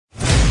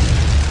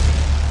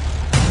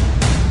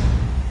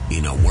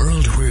a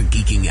world where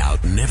geeking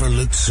out never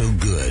looked so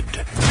good,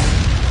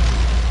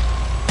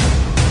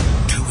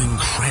 two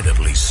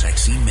incredibly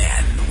sexy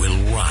men will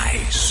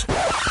rise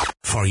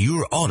for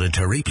your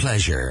auditory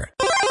pleasure.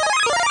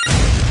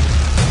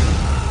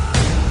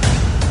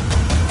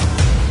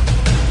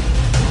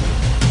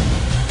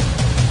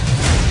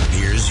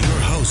 Here's your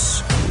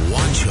hosts,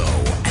 Juancho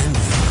and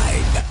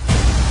Vibe.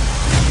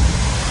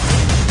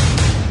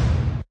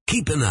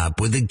 Keeping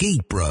up with the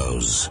Geek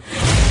Bros.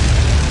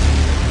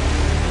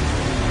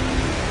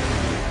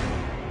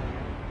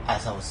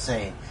 As I was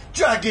saying,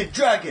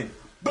 Dragon,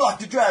 block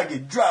the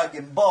dragon,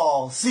 Dragon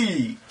Ball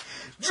Z.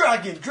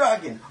 Dragon,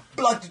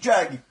 block the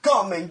dragon,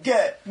 come and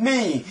get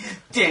me.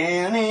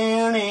 Dragon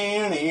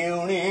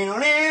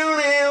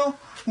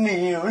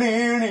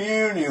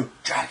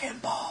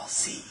Ball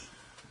Z.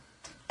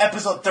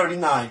 Episode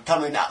 39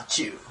 coming at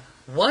you.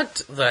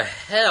 What the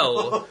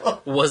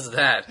hell was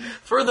that?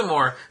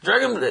 Furthermore,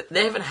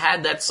 they haven't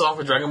had that song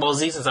for Dragon Ball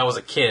Z since I was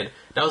a kid.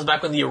 That was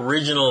back when the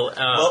original...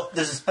 Well,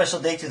 there's a special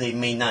day today,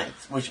 May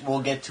 9th, which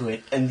we'll get to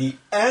it in the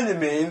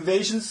anime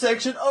invasion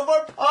section of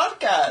our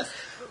podcast.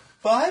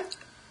 Vibe,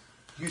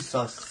 you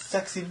saw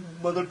sexy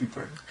mother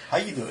beeper. How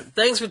you doing?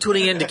 Thanks for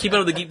tuning in to Keeping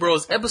Up with the Geek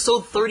Bros,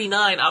 episode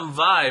 39. I'm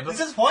Vibe.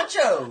 This is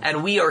Juancho.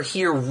 And we are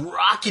here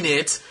rocking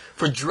it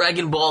for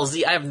Dragon Ball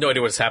Z. I have no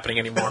idea what's happening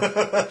anymore.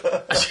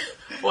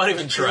 Won't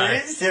even try.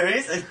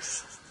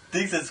 Serious?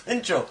 This is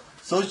intro.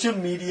 Social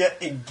media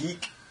and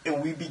geek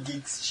and we be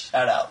geeks.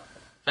 Shout out.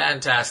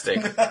 Fantastic.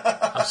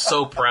 I'm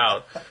so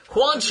proud.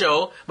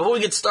 Juancho, before we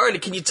get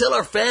started, can you tell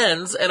our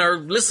fans and our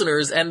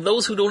listeners and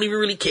those who don't even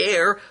really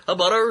care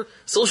about our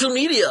social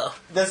media?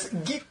 That's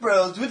Geek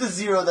Bros with a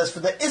zero. That's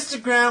for the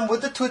Instagram,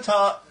 with the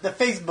Twitter, the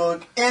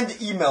Facebook, and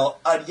the email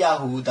at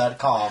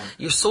yahoo.com.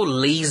 You're so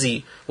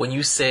lazy when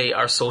you say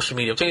our social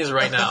media. I'm telling you this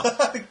right now.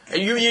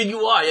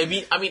 You are. I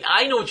mean,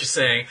 I know what you're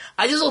saying.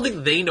 I just don't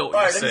think they know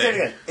what you're saying. All right, let me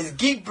say it again. It's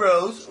Geek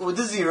Bros with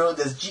a zero.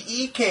 That's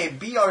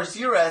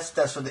GEKBR0S.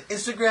 That's for the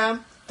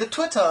Instagram, the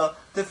Twitter,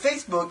 the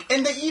Facebook,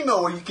 and the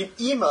email where you can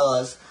email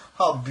us.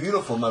 How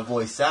beautiful my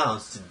voice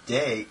sounds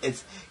today.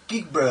 It's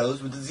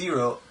geekbros with a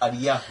zero at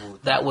yahoo.com.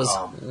 That was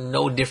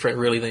no different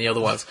really than the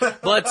other ones.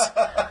 But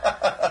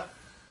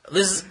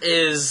this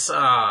is...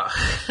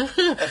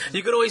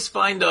 you can always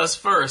find us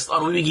first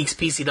on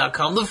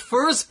WeBeGeeksPC.com, the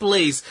first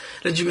place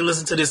that you can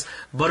listen to this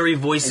buttery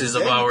voices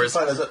of ours.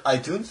 You can find us on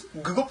iTunes,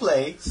 Google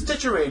Play,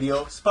 Stitcher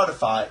Radio,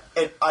 Spotify,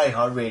 and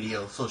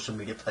iHeartRadio social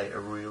media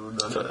player.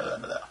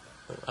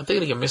 I'm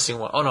thinking you're missing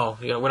one. Oh no,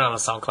 we're not on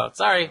SoundCloud.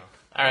 Sorry.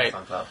 All right.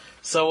 SoundCloud.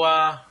 So,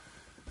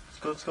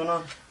 what's going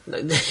on?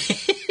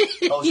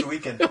 How was your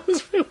weekend?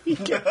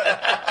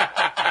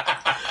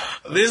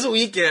 This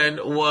weekend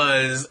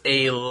was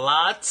a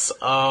lot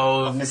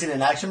of... I'm missing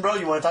in action, bro.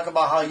 You want to talk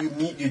about how you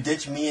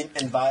ditch me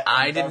and Vibe?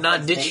 I did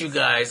not ditch you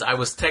guys. I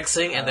was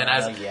texting, and then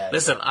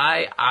listen,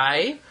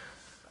 I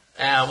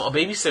am a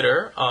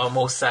babysitter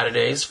most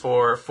Saturdays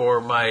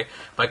for my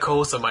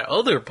co-host of my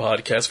other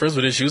podcast, Friends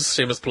with Issues,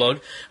 shameless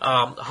plug,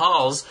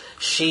 Halls.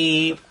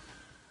 She,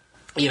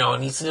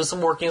 needs to do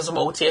some working and some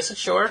OTS,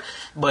 sure,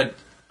 but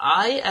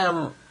I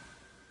am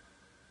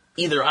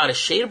either out of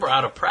shape or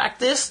out of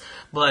practice,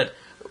 but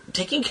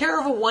taking care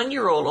of a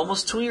 1-year-old,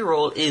 almost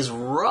 2-year-old is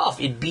rough.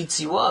 It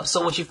beats you up.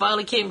 So when she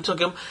finally came and took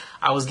him,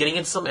 I was getting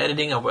into some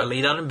editing. I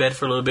lay down in bed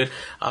for a little bit.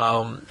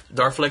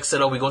 Darflex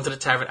said, we going to the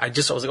tavern. I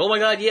was like, oh my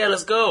God, yeah,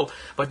 let's go.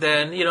 But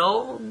then,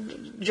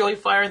 Joey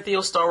Fire and Theo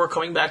Star were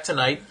coming back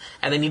tonight,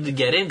 and they needed to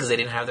get in because they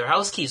didn't have their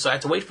house key. So I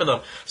had to wait for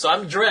them. So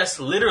I'm dressed,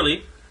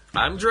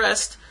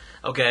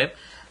 okay,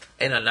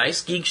 in a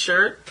nice geek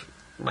shirt,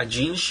 my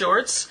jean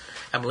shorts.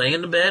 I'm laying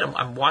in the bed.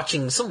 I'm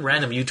watching some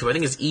random YouTube. I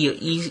think it's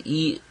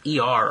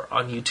ER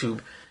on YouTube.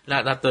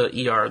 Not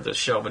the ER, the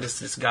show, but it's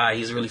this guy.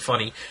 He's really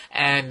funny.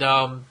 And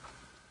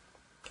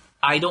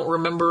I don't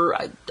remember.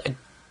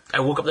 I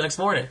woke up the next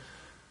morning.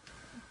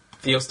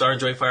 Theo Star and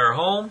Joy Fire are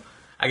home.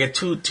 I get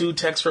two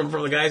texts from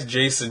the guys,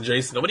 Jason.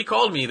 Nobody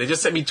called me. They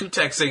just sent me 2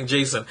 texts saying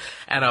Jason.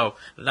 And a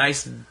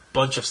nice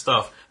bunch of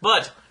stuff.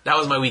 But that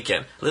was my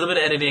weekend. A little bit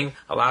of editing,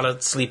 a lot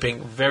of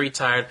sleeping, very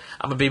tired.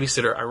 I'm a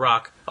babysitter. I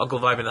rock. Uncle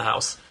Vibe in the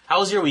house. How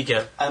was your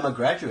weekend? I'm a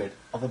graduate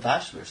of a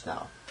bachelor's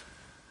now.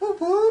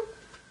 Whoop whoop.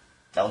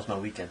 That was my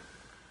weekend.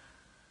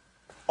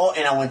 Oh,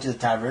 and I went to the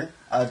tavern,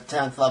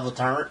 10th level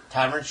tavern.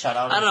 Shout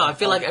out! I don't know. I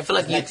feel like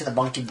next to the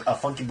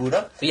Funky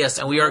Buddha. Yes,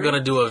 and we are going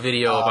to do a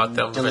video about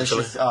them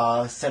delicious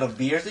eventually. Set of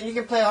beers, and you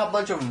can play a whole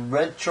bunch of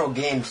retro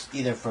games,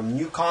 either from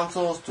new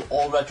consoles to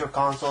old retro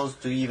consoles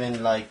to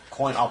even like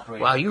coin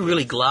operated. Wow, you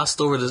really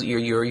glossed over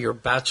your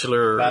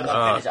bachelor. But I'm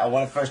not finished. I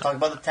want to first talk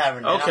about the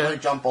tavern. Then Okay. I'm going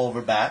to jump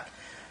over back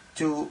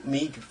to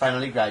me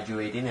finally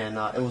graduating, and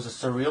it was a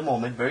surreal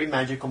moment, very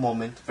magical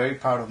moment. Very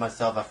proud of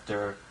myself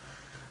after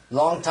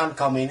long time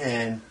coming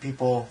and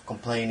people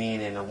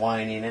complaining and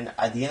whining, and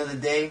at the end of the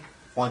day,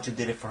 Juancho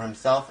did it for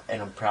himself,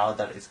 and I'm proud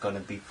that it's going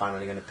to be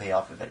finally going to pay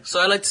off eventually.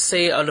 So I'd like to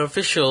say an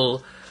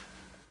official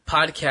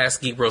podcast,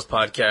 Geek Bros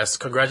podcast,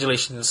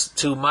 congratulations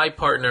to my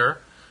partner,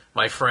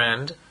 my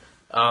friend,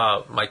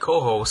 my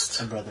co-host,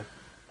 And brother.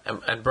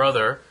 and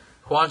brother,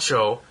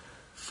 Juancho,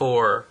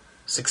 for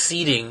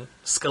succeeding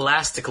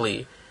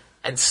scholastically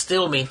and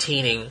still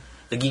maintaining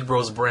the Geek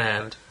Bros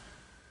brand.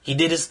 He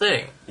did his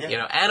thing,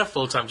 and a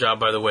full-time job,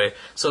 by the way.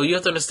 So you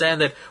have to understand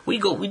that we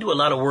do a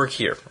lot of work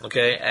here,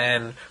 okay?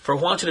 And for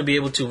Juancho to be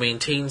able to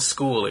maintain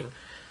schooling,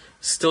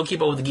 still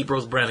keep up with the Geek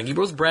Bros brand. The Geek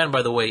Bros brand,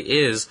 by the way,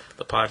 is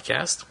the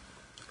podcast,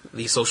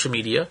 the social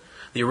media,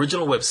 the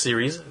original web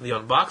series, the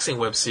unboxing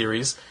web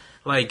series.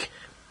 Like,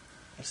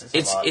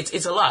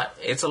 it's a lot.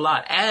 It's a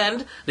lot.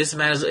 And this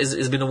man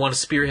has been the one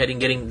spearheading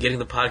getting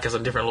the podcast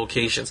on different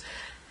locations.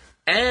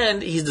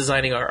 And he's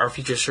designing our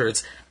future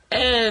shirts.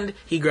 And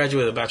he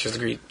graduated with a bachelor's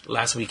degree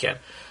last weekend.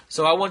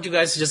 So I want you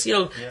guys to just,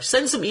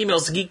 send some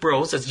emails to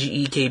GeekBros, that's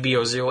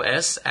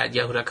GEKBROS at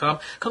yahoo.com.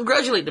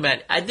 Congratulate the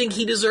man. I think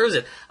he deserves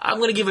it. I'm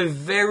going to give a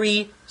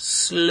very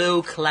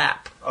slow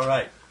clap. All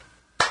right.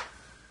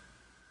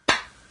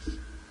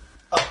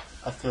 Oh,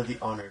 I feel the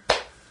honor.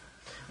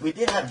 We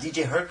did have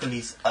DJ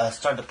Hercules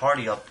start the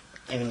party up,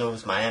 even though it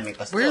was Miami.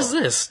 But still. Where is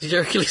this?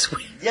 DJ Hercules?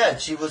 Yeah,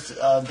 she was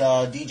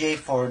the DJ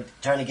for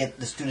trying to get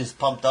the students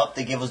pumped up.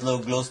 They gave us little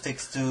glow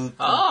sticks to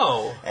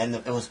and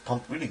it was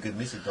pumped. Really good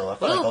music though. I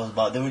felt like I was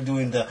about. They were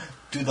doing the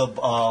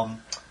wobble.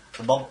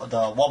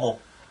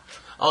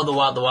 Oh, the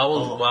wobble. I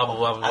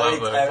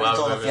already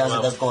told the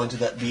fiance that's going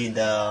to be in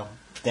the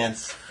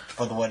dance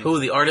for the wedding. Who,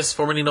 the artist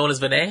formerly known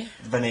as Vinay?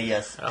 Vinay,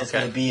 yes. Okay. It's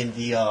going to be in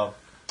the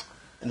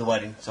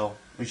wedding, so.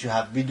 We should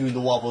be doing the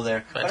wobble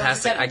there.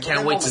 Fantastic! I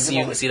can't wait to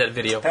see that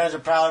video. Parents are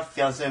proud.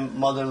 Fiance,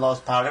 mother-in-law's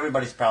proud.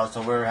 Everybody's proud,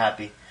 so we're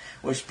happy.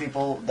 Which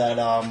people that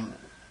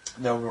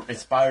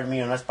inspired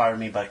me or not inspired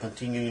me, but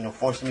continue,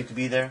 forcing me to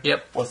be there.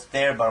 Yep. Was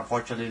there, but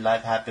unfortunately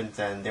life happens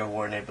and they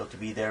weren't able to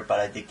be there.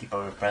 But I did keep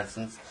up with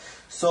presence.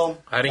 So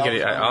I didn't get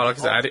it.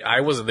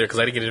 I wasn't there because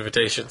I didn't get an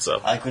invitation. So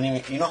I couldn't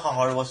even. You know how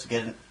hard it was to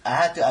get in? I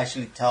had to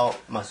actually tell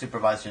my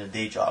supervisor in the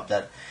day job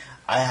that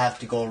I have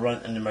to go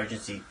run an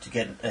emergency to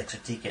get an extra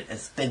ticket and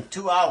spend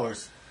 2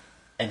 hours,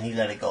 and he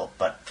let it go.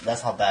 But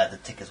that's how bad the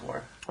tickets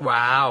were.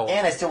 Wow.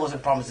 And I still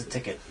wasn't promised a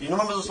ticket. You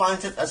remember those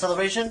lines at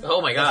Celebration? Oh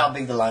my God. That's how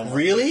big the line was.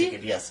 Really?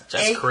 Ticket, yes.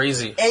 That's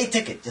crazy. A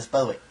ticket, just by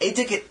the way. A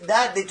ticket.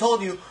 That, they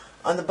told you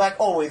on the back,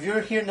 if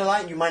you're here in the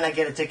line, you might not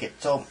get a ticket.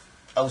 So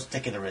I was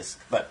taking a risk,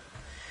 but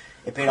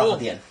it paid off at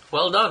the end.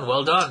 Well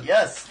done.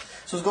 Yes.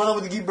 So what's going on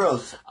with the Geek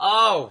Bros?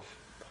 Oh,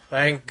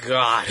 thank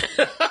God.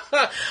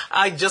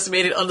 I just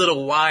made it under the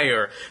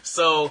wire.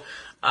 So,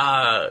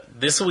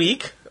 this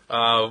week,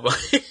 I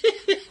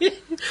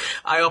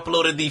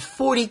uploaded the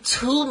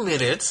 42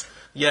 minutes,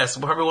 yes,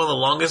 probably one of the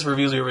longest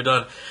reviews we've ever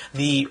done,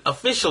 the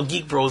official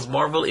Geek Bros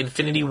Marvel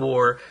Infinity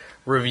War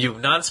review.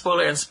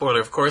 Non-spoiler and spoiler.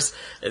 Of course,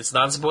 it's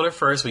non-spoiler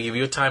first. We give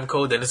you a time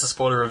code, then it's a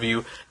spoiler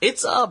review.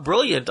 It's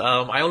brilliant.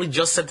 I only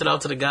just sent it out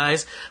to the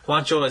guys.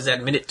 Juancho is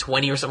at minute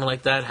 20 or something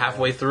like that,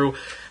 halfway through.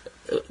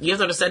 You have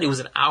to understand, it was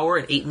an hour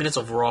and 8 minutes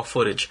of raw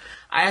footage.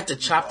 I had to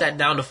chop that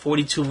down to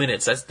 42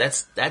 minutes.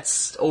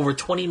 That's over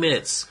 20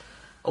 minutes,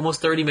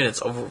 almost 30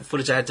 minutes of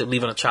footage I had to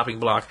leave on a chopping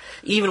block,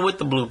 even with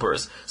the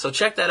bloopers. So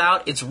check that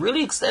out. It's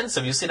really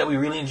extensive. You see that we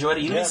really enjoyed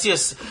it. You'll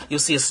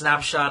see a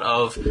snapshot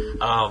of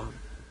our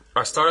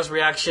Stardust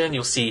reaction.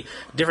 You'll see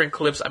different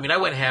clips. I mean, I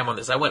went ham on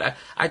this. I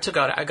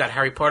got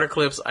Harry Potter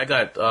clips. I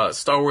got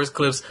Star Wars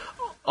clips,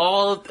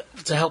 all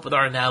to help with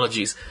our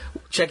analogies.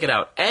 Check it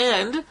out.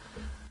 And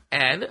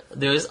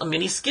there's a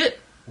mini skit.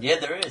 Yeah,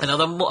 there is.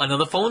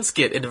 Another phone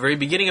skit at the very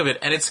beginning of it,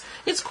 and it's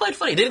quite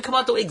funny. It didn't come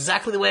out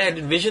exactly the way I had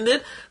envisioned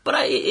it, but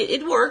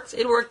it worked.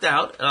 It worked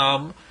out.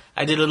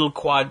 I did a little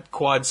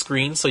quad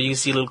screen, so you can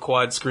see a little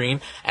quad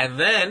screen. And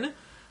then,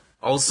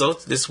 also,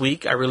 this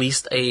week, I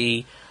released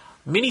a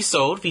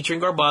mini-sode featuring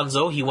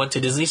Garbanzo. He went to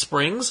Disney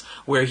Springs,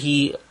 where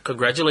he,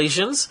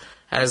 congratulations,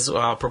 has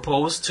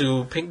proposed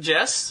to Pink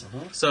Jess.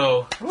 Mm-hmm.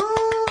 So... Woo!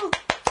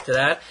 To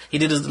that, he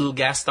did his little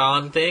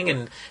Gaston thing,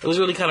 and it was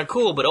really kind of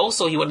cool. But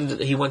also, he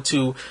went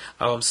to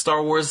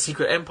Star Wars: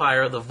 Secret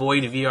Empire, the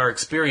Void VR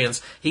experience.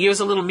 He gave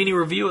us a little mini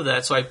review of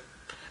that, so I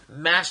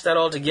mashed that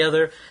all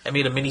together and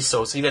made a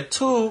mini-sode. So you got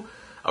 2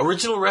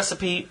 original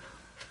recipe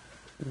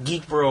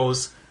Geek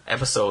Bros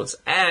episodes,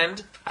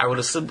 and I would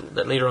assume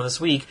that later on this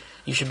week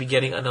you should be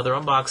getting another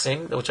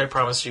unboxing, which I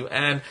promised you,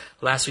 and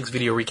last week's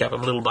video recap.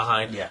 I'm a little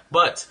behind,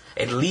 but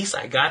at least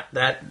I got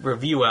that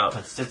review out.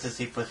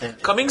 Consistency with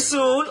it. Coming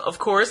soon, of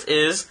course,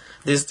 is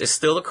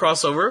still the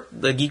crossover,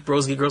 the Geek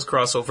Bros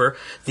crossover,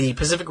 the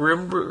Pacific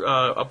Rim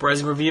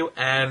Uprising review,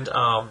 and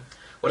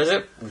what is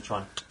it? Which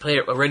one?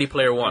 Ready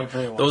Player One.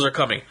 Those are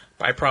coming.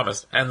 I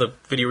promise. And the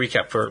video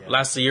recap for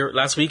last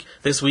week,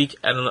 this week,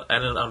 and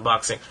an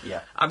unboxing.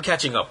 Yeah. I'm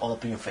catching up. All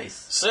up in your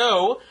face.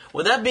 So,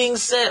 with that being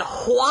said,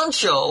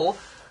 Juancho,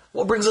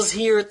 what brings us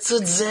here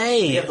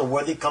today? We have the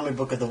Worthy Comic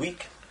Book of the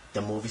Week,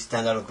 the Movie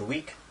Standout of the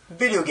Week,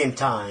 Video Game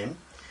Time.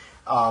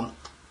 We're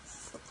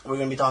going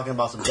to be talking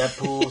about some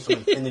Deadpool, some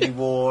Infinity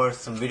War,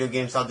 some video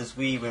games out this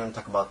week. We're going to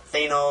talk about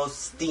Thanos,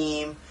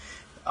 Steam,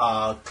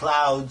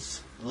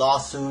 Clouds,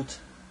 Lawsuit,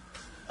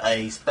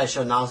 a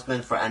special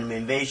announcement for Anime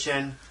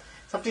Invasion,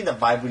 something that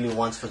Vibe really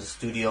wants for the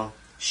studio,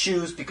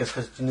 shoes because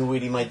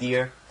continuity, my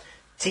dear,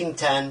 Team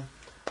 10,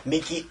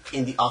 Mickey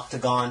in the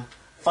Octagon,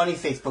 funny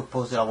Facebook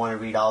post that I want to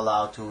read out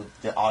loud to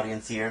the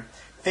audience here.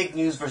 Fake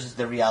news versus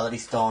the reality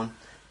stone.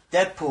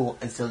 Deadpool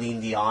and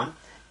Celine Dion.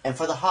 And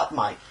for the hot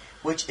mic,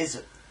 which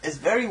is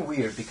very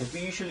weird because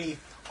we usually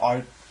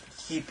are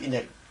keep in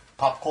the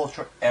pop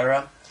culture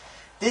era.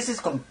 This is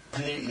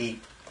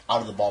completely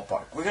out of the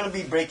ballpark. We're going to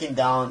be breaking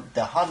down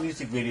the hot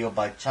music video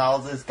by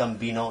Childish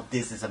Gambino,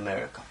 This Is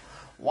America.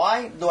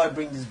 Why do I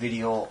bring this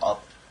video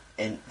up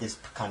in this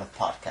kind of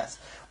podcast?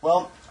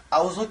 Well,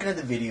 I was looking at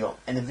the video,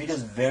 and the video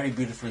is very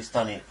beautifully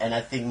stunning, and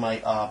I think my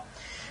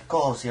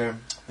co-host here,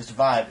 Mr.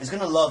 Vibe, is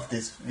going to love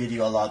this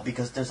video a lot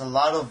because there's a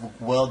lot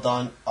of well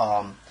done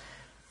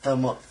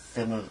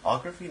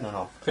filmography?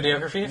 No.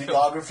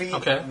 Videography.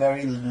 Okay.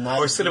 Very nice.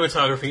 Or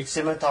cinematography.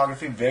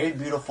 Cinematography, very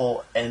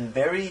beautiful and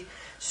very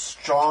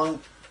strong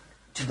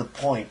to the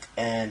point.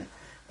 And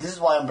this is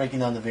why I'm breaking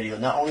down the video.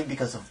 Not only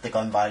because of the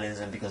gun violence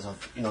and because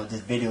of, this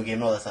video game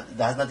and all that stuff.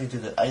 That has nothing to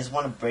do with it. I just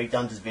want to break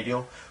down this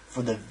video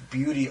for the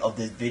beauty of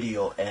this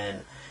video.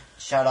 And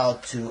shout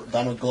out to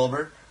Donald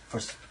Glover for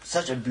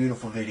such a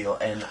beautiful video.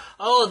 And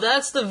oh,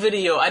 that's the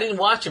video. I didn't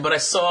watch it, but I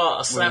saw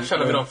a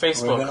snapshot of it on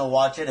Facebook. We're going to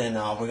watch it and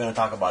we're going to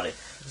talk about it.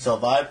 So,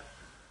 Vibe,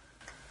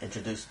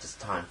 introduce this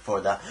time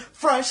for the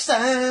Fresh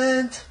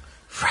Scent.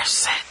 Fresh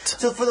Scent.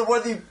 So, for the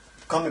worthy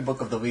comic book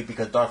of the week,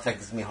 because Dark Flex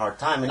gives me a hard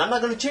time, and I'm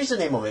not going to change the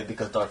name of it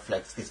because Dark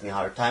Flex gives me a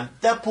hard time,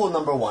 Deadpool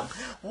 #1.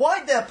 Why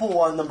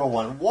Deadpool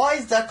 #1? Why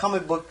is that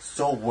comic book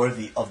so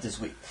worthy of this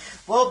week?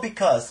 Well,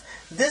 because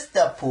this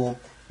Deadpool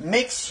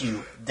makes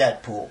you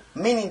Deadpool,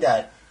 meaning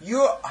that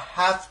you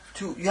have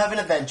an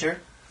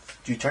adventure,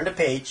 you turn the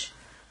page,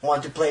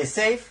 want to play it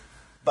safe,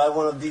 buy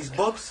one of these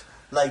books,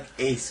 like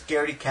a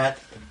Scaredy Cat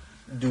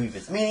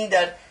Dweebus, meaning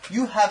that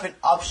you have an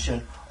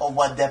option of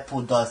what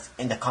Deadpool does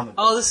in the comic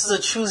book. Oh, this is a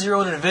choose your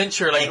own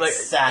adventure,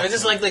 exactly. It's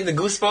just like the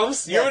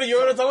Goosebumps. Yes. You know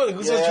what I'm talking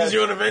about? The Goosebumps choose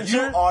your own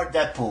adventure. You are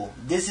Deadpool.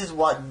 This is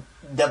what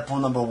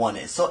Deadpool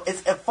 #1 is. So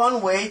it's a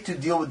fun way to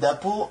deal with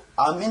Deadpool.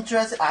 I'm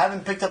interested. I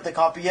haven't picked up the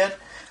copy yet.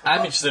 I'm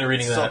interested in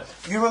reading that.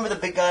 You remember the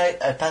big guy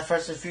at Past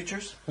Fast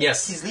Futures?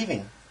 Yes. He's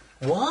leaving.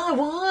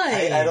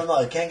 Why? I don't know.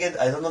 I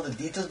don't know the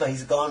details, but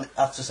he's gone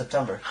after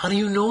September. How do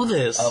you know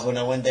this? When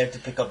I went there to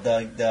pick up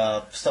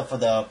the stuff for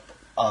the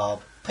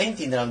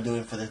painting that I'm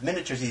doing for the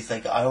miniatures, he's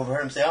like, I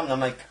overheard him say, I'm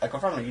like, I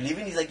confirmed, are you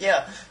leaving? He's like,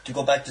 yeah, to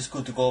go back to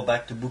school, to go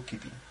back to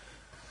bookkeeping.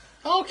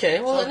 Okay,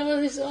 well,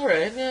 he's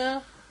alright,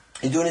 yeah.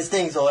 He's doing his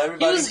thing, so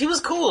everybody... He was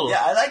cool.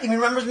 Yeah, I like him. He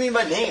remembers me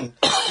by name.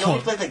 He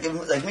always plays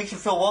like makes you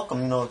feel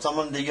welcome.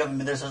 Someone that you haven't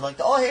been there, so it's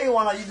like, oh, hey,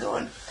 Juan, how you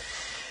doing?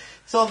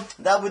 So,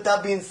 with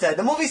that being said,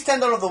 the movie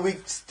standout of the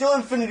week, still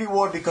Infinity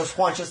War, because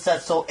Juan just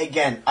said so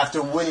again,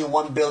 after winning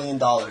 $1 billion.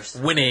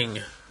 Winning.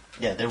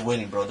 Yeah, they're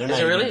winning, bro. They're is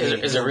it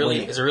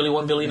really? Is it really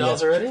 $1 billion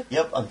already?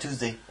 Yep, on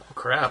Tuesday. Oh,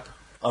 crap.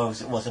 Oh,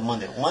 was it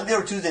Monday? Monday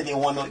or Tuesday, they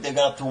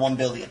got up to $1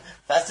 billion.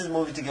 Fastest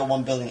movie to get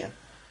 $1 billion.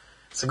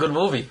 It's a good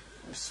movie.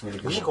 It's really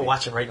good. We should go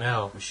watch it right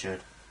now. We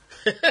should.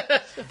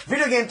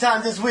 Video game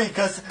time this week,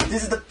 because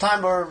this is the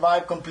time where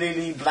Vibe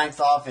completely blanks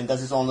off and does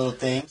his own little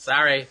thing.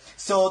 Sorry.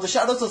 So, the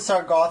Shadows of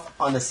Sargoth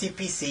on the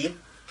CPC.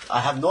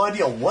 I have no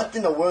idea what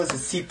in the world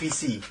is a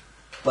CPC.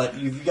 But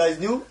if you guys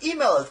knew,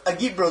 email us at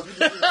geekbros.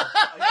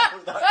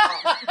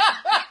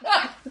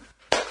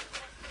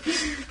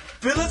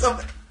 Pillars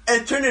of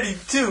Eternity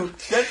 2,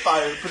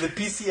 Deadfire for the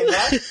PC and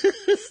Mac.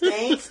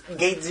 Stains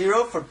Gate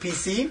Zero for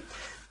PC.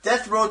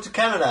 Death Road to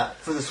Canada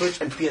for the Switch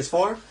and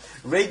PS4.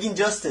 Raging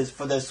Justice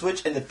for the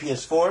Switch and the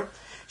PS4.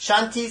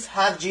 Shanti's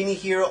Half Genie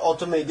Hero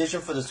Ultimate Edition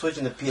for the Switch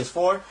and the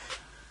PS4.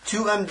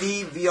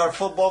 2MD VR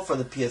Football for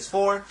the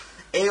PS4.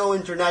 AO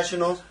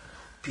International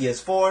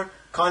PS4.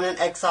 Conan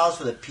Exiles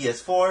for the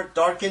PS4.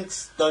 Darkened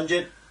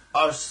Dungeon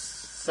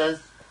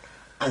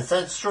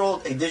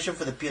Ancestral Edition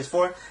for the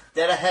PS4.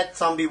 Dead Ahead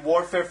Zombie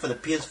Warfare for the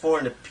PS4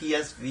 and the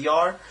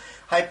PSVR.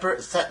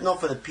 Hyper Sentinel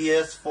for the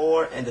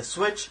PS4 and the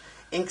Switch.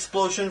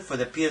 Inksplosion for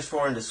the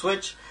PS4 and the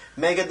Switch.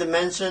 Mega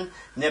Dimension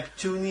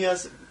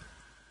Neptunia's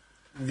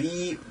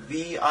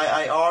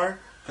VIIR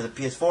for the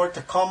PS4.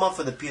 Tacoma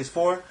for the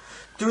PS4.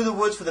 Through the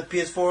Woods for the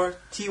PS4.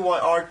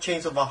 TYR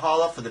Chains of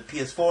Valhalla for the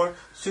PS4.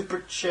 Super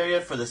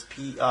Chariot for the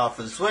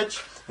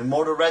Switch. And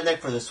Motor Redneck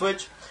for the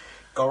Switch.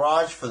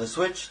 Garage for the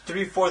Switch.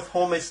 3/4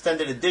 Home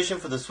Extended Edition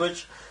for the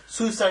Switch.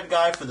 Suicide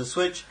Guy for the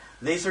Switch.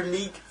 Laser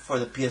League for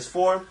the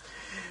PS4.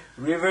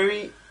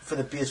 Reverie for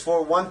the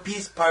PS4. One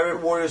Piece Pirate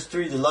Warriors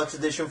 3 Deluxe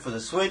Edition for the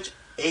Switch.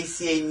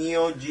 ACA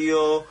Neo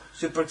Geo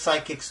Super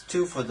Sidekicks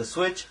 2 for the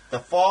Switch. The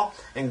Fall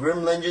and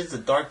Grim Legends The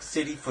Dark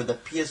City for the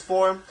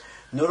PS4.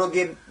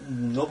 Nobudo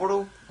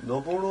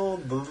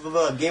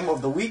Game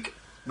of the Week.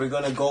 We're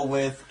gonna go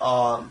with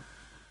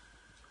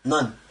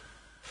none.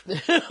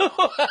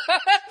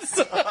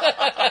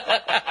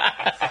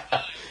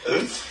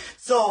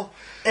 So,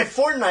 if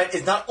Fortnite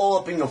is not all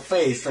up in your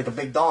face like a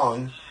big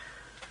dong.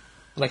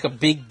 Like a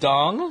big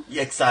dong?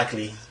 Yeah,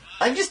 exactly.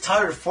 I'm just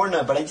tired of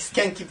Fortnite, but I just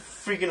can't keep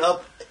freaking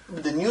up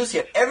with the news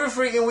here. Every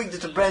freaking week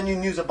there's a brand new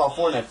news about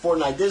Fortnite.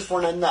 Fortnite this,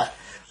 Fortnite that.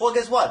 Well,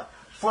 guess what?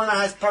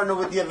 Fortnite has partnered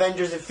with the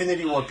Avengers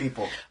Infinity War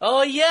people.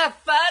 Oh yeah,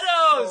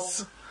 Thanos!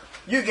 So,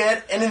 you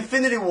get an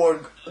Infinity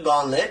War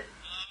gauntlet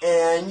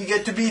and you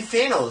get to be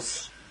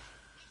Thanos.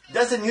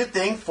 That's a new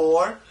thing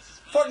for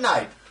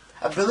Fortnite.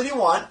 Ability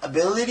 1,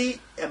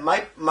 ability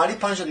Mighty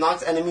Punch that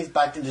knocks enemies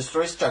back and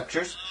destroys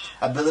structures.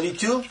 Ability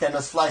 2,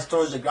 Thanos flies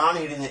towards the ground,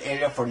 hitting the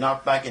area for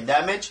knockback and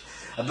damage.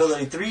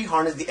 Ability 3,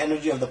 harness the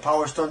energy of the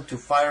Power Stone to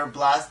fire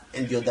blast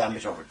and deal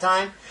damage over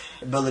time.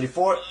 Ability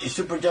 4, a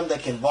super jump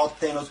that can vault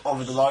Thanos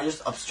over the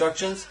largest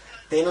obstructions.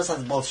 Thanos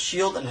has both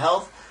shield and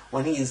health.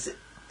 When he is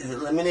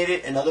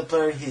eliminated, another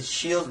player, his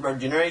shield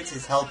regenerates,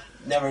 his health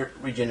never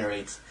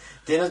regenerates.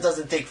 Thanos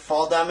doesn't take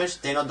fall damage.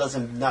 Thanos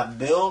doesn't not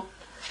build,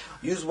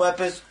 use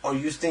weapons, or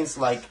use things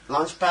like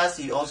launch pads.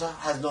 He also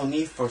has no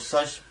need for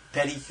such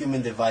petty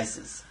human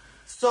devices.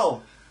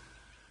 So,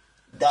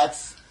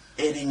 that's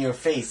it in your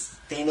face.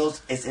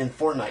 Thanos is in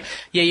Fortnite.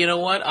 Yeah, you know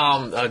what?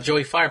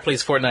 Joey Fire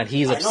plays Fortnite.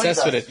 He's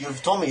obsessed with it.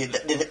 You've told me.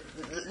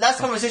 Last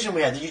conversation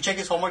we had, did you check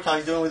his homework? How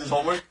he's doing with his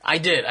homework? I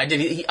did.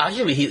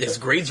 His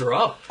grades are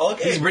up.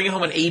 Okay. He's bringing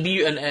home an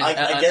AB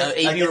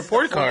AB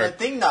report card.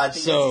 Thing now. I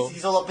think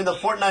he's all up in the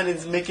Fortnite and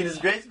he's making his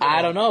grades.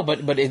 I don't know,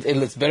 but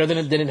it's better than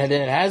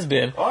it has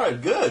been. All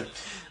right, good.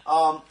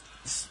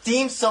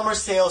 Steam Summer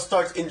Sale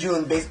starts in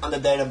June based on the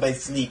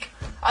database leak.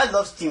 I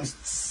love Steam's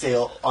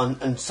sale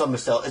on Summer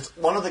Sale. It's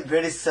one of the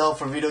greatest sale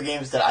for video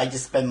games that I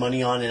just spend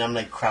money on, and I'm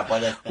like, crap, why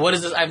did I spend What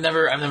is this? I've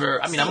never. I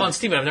mean, I'm on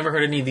Steam, but I've never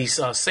heard any of these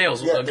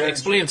sales. Yeah,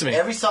 explain it to me.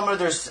 Every summer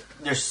there's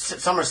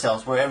summer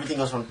sales where everything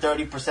goes from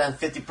 30%,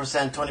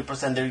 50%,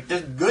 20%.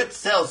 There's good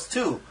sales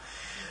too.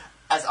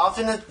 As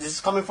often as this is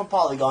coming from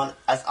Polygon,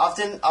 as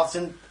often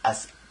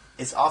as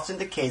is often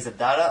the case, the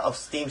data of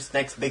Steam's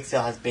next big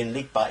sale has been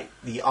leaked by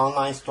the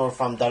online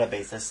storefront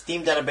database. A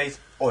Steam database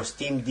or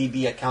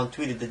SteamDB account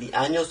tweeted that the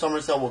annual summer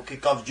sale will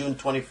kick off June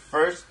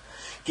 21st,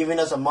 giving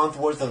us a month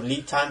worth of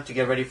lead time to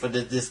get ready for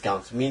the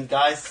discounts. I mean,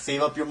 guys,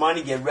 save up your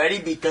money, get ready,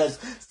 because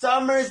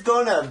summer is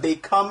gonna be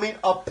coming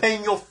up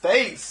in your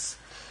face.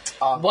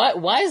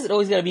 Why is it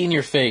always gotta be in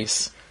your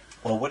face?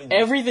 Well,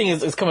 everything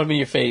is coming up in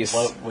your face.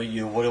 What do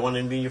you want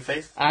it to be in your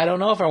face? I don't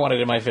know if I want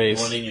it in my face.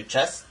 You want it in your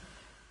chest?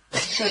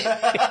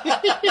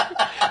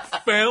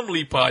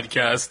 Family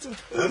podcast.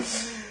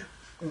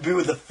 Be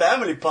with the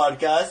family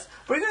podcast.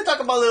 We're going to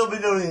talk about a little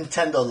bit of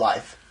Nintendo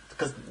life,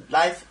 because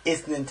life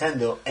is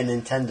Nintendo and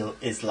Nintendo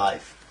is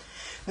life.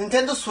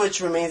 Nintendo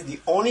Switch remains the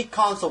only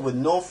console with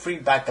no free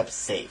backup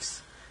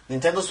saves.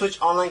 Nintendo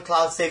Switch online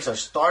cloud saves are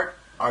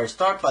a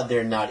start, but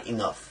they're not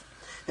enough.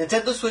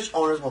 Nintendo Switch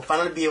owners will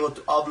finally be able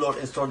to upload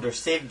and store their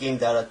saved game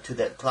data to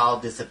the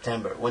cloud this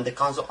September when the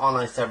console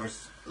online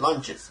service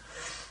launches.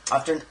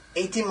 After an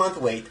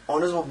 18-month wait,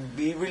 owners will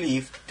be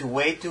relieved to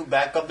wait to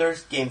back up their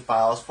game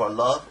files for a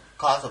low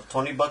cost of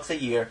 $20 a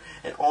year,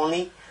 and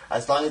only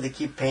as long as they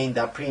keep paying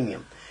that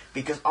premium.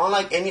 Because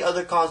unlike any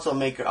other console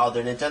maker out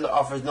there, Nintendo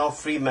offers no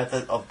free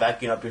method of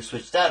backing up your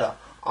Switch data.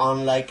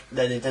 Unlike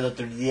the Nintendo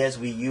 3DS,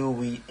 Wii U,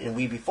 Wii, and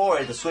Wii before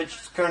it, the Switch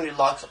currently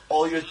locks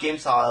all your game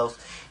files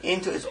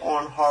into its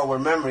own hardware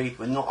memory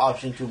with no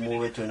option to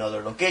move it to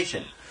another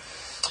location.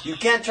 You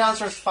can't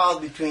transfer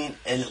files between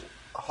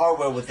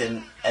hardware with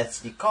an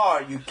SD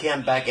card. You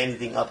can't back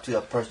anything up to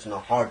a personal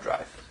hard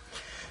drive.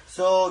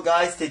 So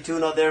guys, stay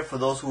tuned out there for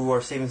those who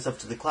are saving stuff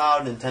to the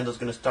cloud. Nintendo's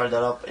going to start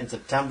that up in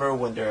September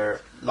when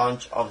their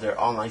launch of their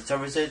online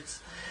services.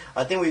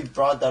 I think we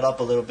brought that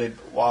up a little bit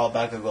a while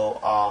back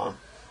ago.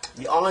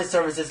 The online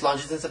services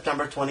launches in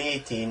September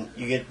 2018.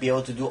 You get be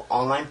able to do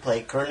online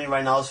play. Currently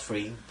right now it's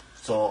free.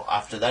 So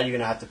after that you're going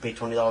to have to pay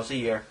 $20 a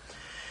year.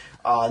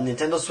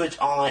 Nintendo Switch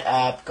online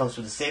app comes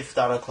with a safe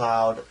data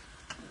cloud.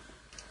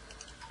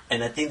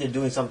 And I think they're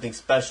doing something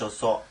special.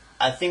 So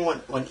I think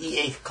when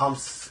EA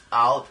comes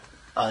out,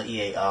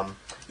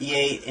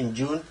 EA in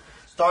June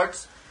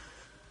starts,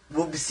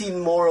 we'll be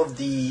seeing more of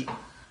the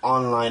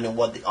online and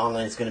what the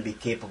online is going to be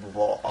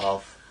capable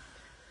of.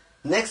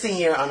 Next thing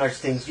here on our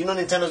things, you know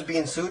Nintendo's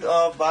being sued,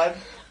 Vibe?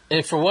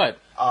 And for what?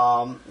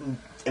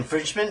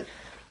 Infringement.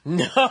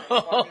 No.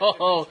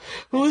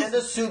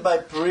 Nintendo's sued by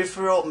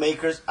peripheral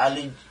makers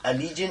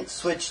Allegiant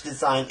Switch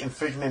design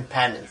infringement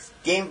patents.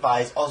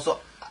 GameVise also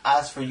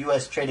asked for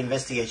U.S. trade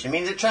investigation. I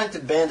mean, they're trying to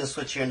ban the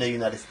Switch here in the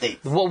United States.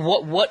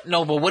 What?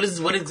 No, but what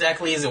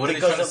exactly is it? What are they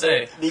trying to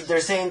say?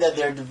 They're saying that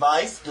their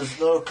device, those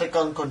little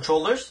click-on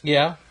controllers,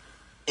 yeah,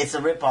 it's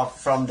a ripoff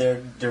from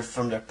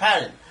their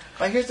patent.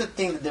 But here's the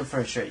thing that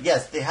differentiates.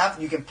 Yes, they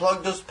have. You can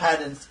plug those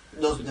patents,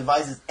 those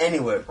devices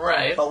anywhere.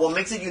 Right. But what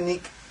makes it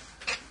unique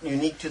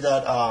to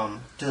that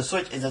to the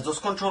Switch is that those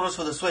controllers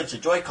for the Switch, the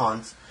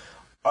Joy-Cons,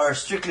 are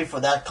strictly for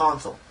that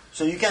console.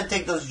 So you can't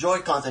take those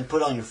Joy-Cons and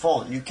put on your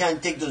phone. You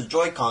can't take those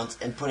Joy-Cons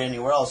and put it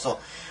anywhere else. So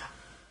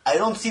I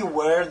don't see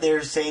where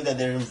they're saying that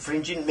they're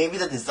infringing. Maybe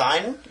the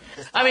design.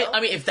 I mean,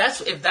 if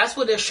that's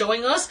what they're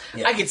showing us,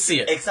 yeah. I could see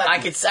it. Exactly. I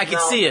could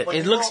see it.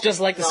 It looks just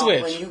like the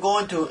Switch. When you go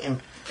into,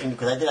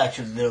 because I did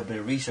actually a little bit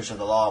of research on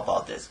the law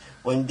about this.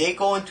 When they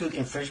go into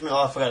infringement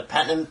law, I forgot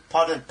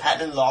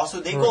patent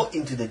lawsuit, they go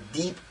into the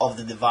deep of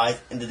the device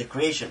and the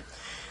creation.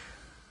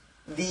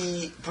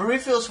 The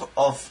peripherals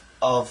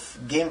of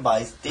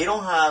GameVise, they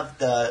don't have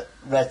the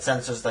red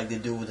sensors like they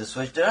do with the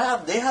Switch. They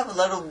have a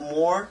little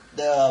more.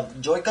 The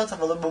Joy-Cons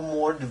have a little bit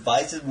more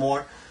devices,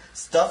 more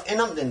stuff in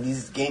them than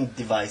these game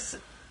device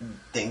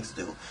things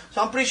do.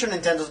 So I'm pretty sure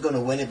Nintendo's going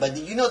to win it. But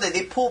did you know that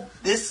they pulled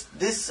this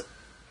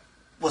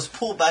was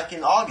pulled back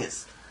in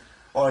August,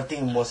 or I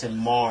think it was in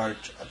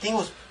March. I think it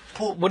was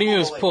pulled. What do you mean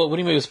it was pulled? What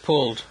do you mean it was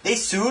pulled? They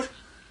sued,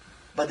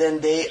 but then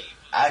they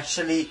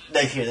actually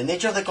the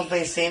nature of the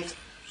complaint seems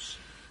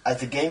as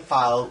the Game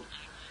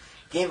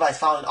Vice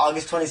filed in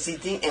August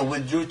 2016 and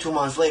withdrew 2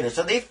 months later.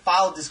 So they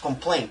filed this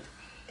complaint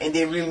and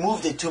they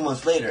removed it 2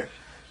 months later.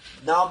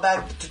 Now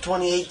back to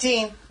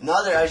 2018.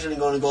 Now they're actually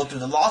going to go through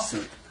the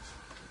lawsuit.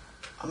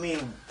 I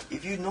mean,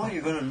 if you know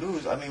you're going to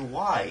lose, I mean,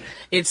 why?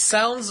 It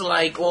sounds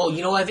like, well,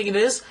 you know what I think it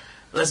is?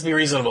 Let's be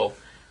reasonable.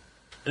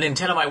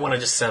 Nintendo might want to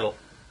just settle.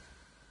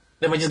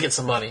 They might just get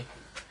some money.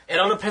 It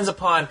all depends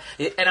upon,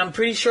 and I'm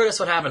pretty sure that's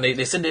what happened.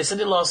 They sent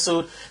a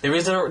lawsuit. They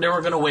were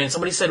going to win.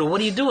 Somebody said, well,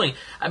 what are you doing?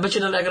 I bet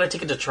you're not going to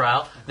take it to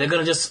trial. They're going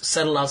to just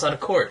settle outside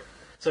of court.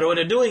 So what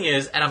they're doing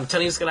is, and I'm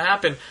telling you what's going to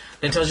happen,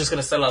 Nintendo's just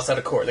going to settle outside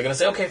of court. They're going to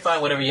say, okay,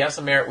 fine, whatever, you have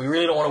some merit. We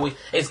really don't want to win.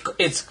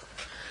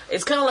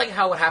 It's kind of like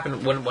how it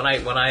happened when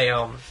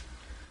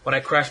I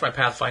crashed my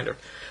Pathfinder.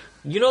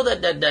 You know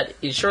that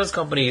insurance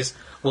companies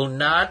will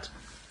not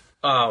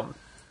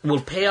will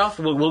pay off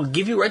will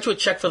give you write you a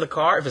check for the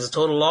car if it's a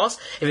total loss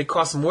if it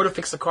costs more to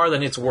fix the car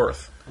than it's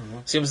worth. Mm-hmm.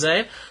 See what I'm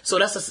saying? So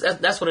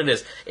that's what it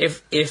is.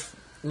 If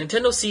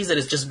Nintendo sees that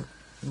it's just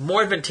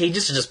more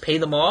advantageous to just pay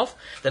them off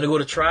than to go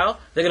to trial,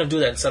 they're going to do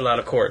that and settle out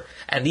of court.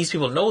 And these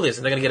people know this,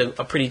 and they're going to get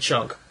a pretty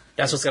chunk.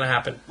 That's what's going to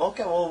happen.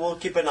 Okay, well, we'll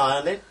keep an eye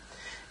on it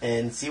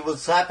and see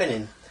what's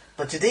happening.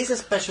 But today's a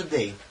special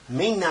day.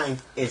 May 9th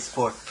is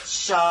for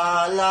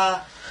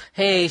Shala.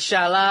 Hey,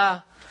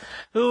 Shala.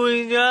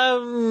 Something.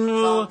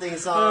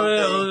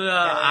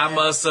 I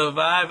must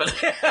survive.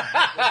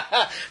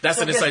 That's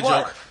an inside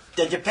joke.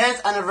 The Japan's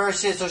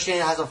Anniversary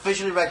Association has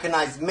officially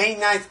recognized May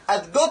 9th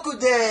as Goku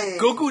Day.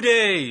 Goku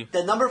Day.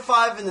 The number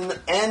 5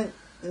 and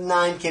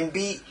 9 can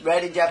be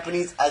read in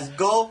Japanese as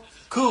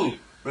Goku,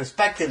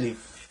 respectively.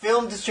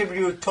 Film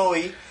distributor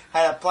Toei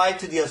had applied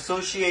to the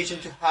association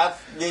to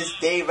have this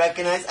day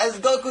recognized as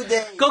Goku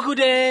Day. Goku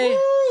Day.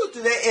 Woo!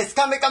 Today is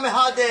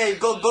Kamehameha Day.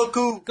 Go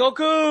Goku.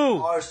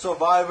 Goku. Our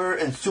survivor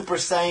and Super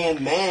Saiyan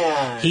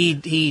man.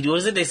 He what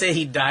is it they say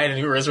he died and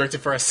he was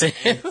resurrected for our sins?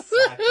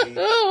 Exactly.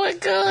 Oh my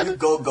god. You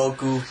go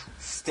Goku,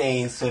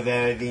 staying,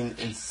 surviving,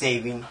 and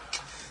saving.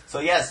 So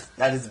yes,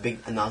 that is a big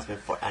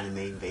announcement for Anime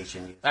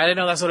Invasion. I didn't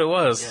know that's what it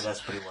was. Yeah, that's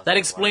pretty much. That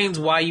explains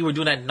why you were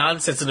doing that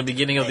nonsense in the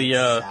beginning of the.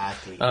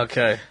 Exactly.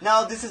 Okay.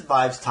 Now this is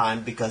Vibes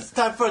time because it's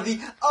time for the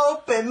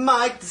open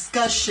mic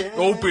discussion.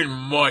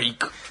 Open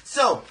mic.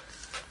 So.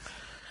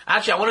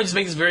 Actually, I want to just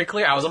make this very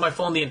clear. I was on my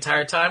phone the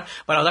entire time,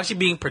 but I was actually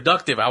being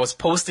productive. I was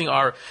posting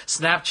our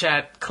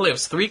Snapchat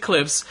clips, 3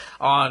 clips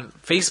on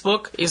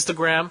Facebook,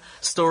 Instagram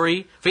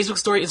story, Facebook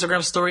story,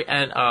 Instagram story,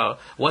 and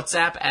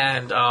WhatsApp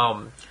and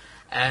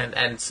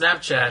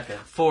Snapchat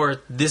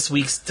for this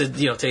week's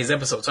today's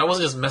episode. So I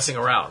wasn't just messing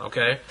around,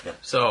 okay? Yep.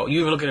 So you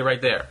even look at it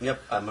right there.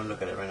 Yep, I'm gonna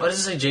look at it right now. Why does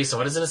it say Jason?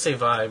 Why doesn't it say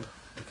Vibe?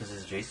 Because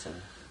it's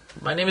Jason.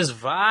 My name is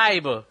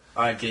Vibe. All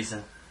right,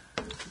 Jason.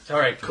 All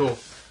right, cool.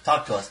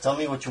 Talk to us. Tell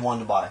me what you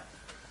want to buy.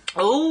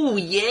 Oh,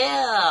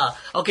 yeah.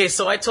 Okay,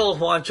 so I told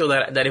Juancho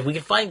that if we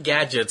can find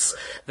gadgets,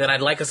 then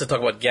I'd like us to talk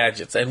about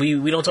gadgets. And we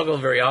don't talk about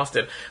them very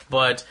often.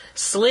 But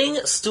Sling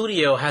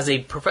Studio has a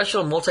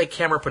professional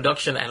multi-camera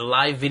production and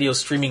live video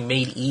streaming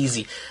made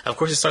easy. Of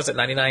course, it starts at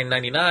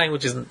 $99.99,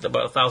 which is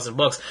about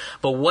 $1,000.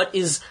 But what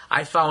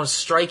I found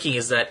striking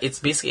is that it's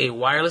basically a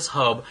wireless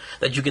hub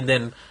that you can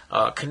then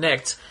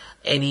connect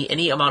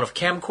any amount of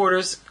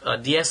camcorders,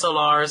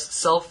 DSLRs,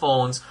 cell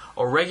phones,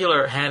 or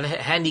regular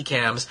handy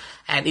cams,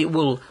 and it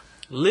will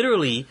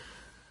literally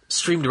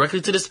stream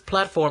directly to this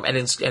platform and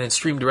then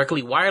stream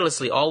directly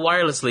all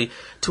wirelessly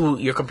to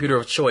your computer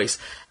of choice.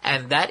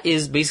 And that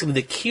is basically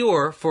the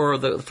cure for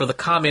the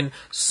common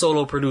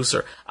solo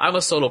producer. I'm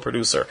a solo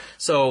producer,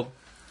 so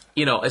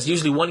it's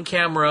usually one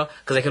camera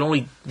because I can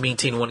only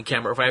maintain one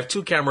camera. If I have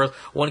 2 cameras,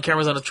 one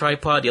camera's on a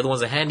tripod, the other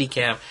one's a handy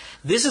cam.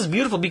 This is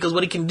beautiful because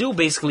what it can do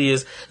basically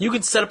is you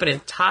can set up an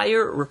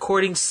entire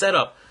recording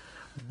setup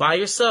by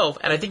yourself,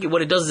 and I think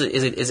what it does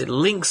is it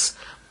links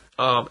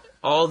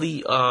all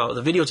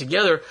the video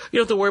together. You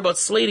don't have to worry about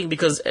slating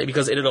because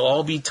it'll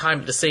all be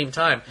timed at the same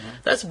time. Mm-hmm.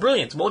 That's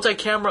brilliant.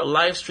 Multi-camera,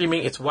 live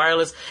streaming, it's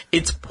wireless,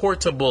 it's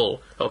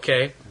portable,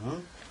 okay? Mm-hmm.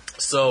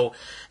 So,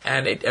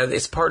 and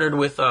it's partnered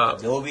with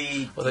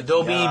Adobe,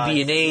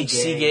 B&H,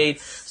 Seagate.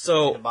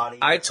 So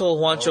I told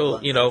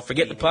Juancho,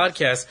 forget the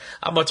podcast.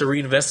 I'm about to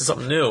reinvest in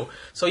something new.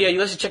 So yeah, you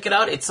guys should check it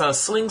out. It's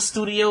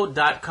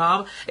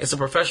slingstudio.com. It's a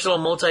professional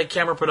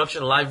multi-camera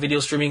production, live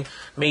video streaming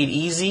made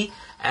easy.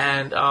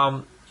 And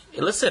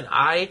listen,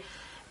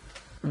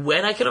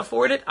 when I can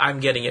afford it,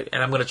 I'm getting it,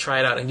 and I'm going to try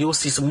it out, and you'll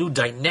see some new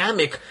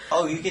dynamic.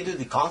 Oh, you can do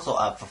the console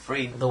app for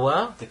free. The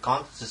what? The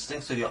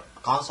Sling Studio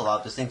console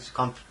app. This thing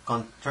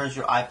turns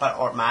your iPad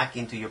or Mac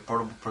into your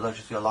portable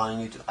production studio, allowing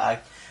you to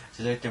act,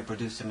 direct, and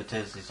produce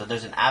simultaneously. So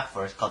there's an app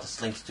for it. It's called the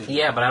Sling Studio.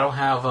 Yeah, but I don't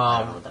have. I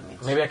don't know what that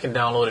means. Maybe I can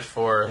download it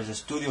for. There's a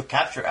Studio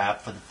Capture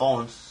app for the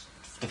phones.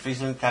 The free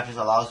Studio Capture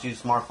allows you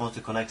smartphones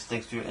to connect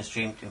Sling Studio and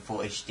stream in full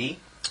HD.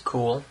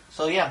 Cool.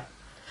 So yeah.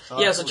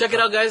 So check it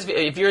out, guys.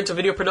 If you're into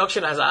video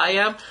production, as I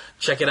am,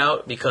 check it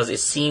out because it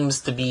seems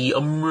to be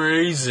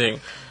amazing.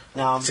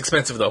 Now, it's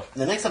expensive, though.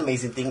 The next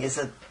amazing thing is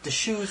that the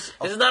shoes...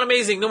 This is not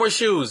amazing. No more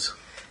shoes.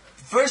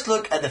 First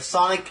look at the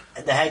Sonic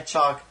the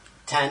Hedgehog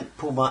 10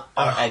 Puma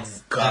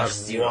RX. God,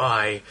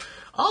 why?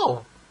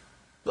 Oh,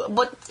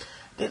 but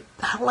I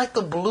don't like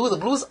the blue. The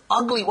blue's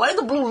ugly. Why did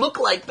the blue look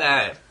like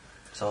that?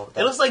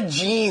 It looks like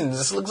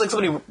jeans. It looks like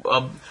somebody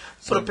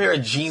put a pair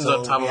of jeans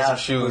on top of some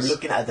shoes. We're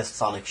looking at the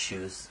Sonic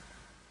shoes.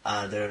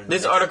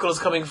 This article is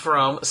coming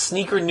from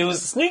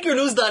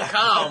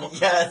sneakernews.com.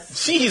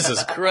 Yes.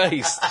 Jesus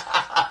Christ.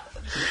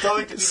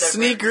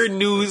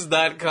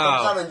 Sneakernews.com.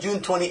 Comes out in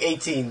June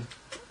 2018.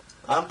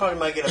 I probably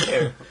might get a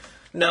pair.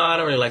 No, I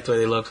don't really like the way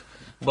they look.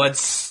 But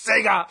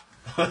Sega!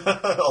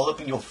 All up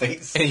in your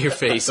face. In your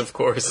face, of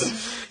course.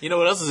 You know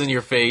what else is in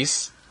your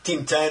face?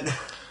 Team 10.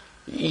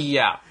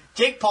 Yeah.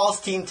 Jake Paul's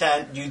Team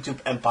 10 YouTube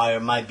empire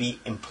might be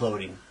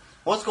imploding.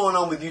 What's going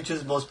on with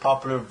YouTube's most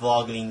popular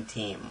vlogging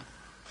team?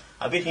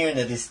 I've been hearing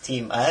that this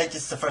team...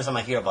 just the first time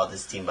I hear about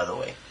this team, by the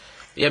way.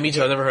 Yeah, me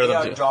too. I've never heard of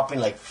them. They are dropping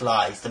like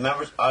flies. The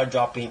members are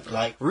dropping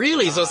like...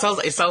 Really? So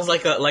it sounds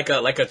like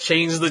a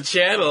change the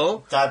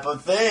channel type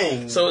of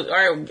thing. So,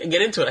 all right,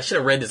 get into it. I should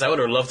have read this. I would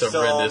have loved to have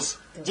read this.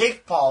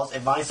 Jake Paul's, a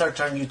Vine star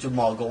turned YouTube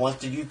mogul, wants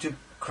to YouTube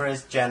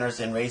Kris Jenner's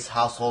and raise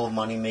household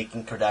money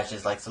making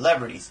Kardashians like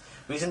celebrities.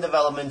 Recent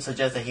developments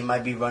suggest that he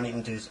might be running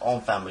into his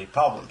own family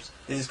problems.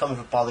 This is coming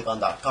from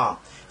Polygon.com.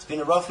 It's been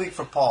a rough week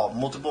for Paul.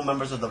 Multiple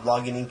members of the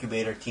vlogging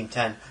incubator Team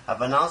 10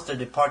 have announced their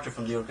departure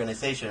from the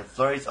organization.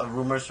 Flurries of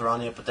rumors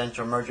surrounding a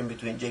potential merger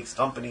between Jake's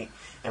company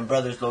and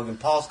brothers Logan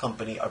Paul's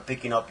company are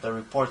picking up. The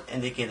reports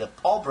indicate that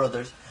Paul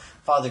brothers'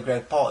 father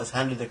Greg Paul is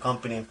handling the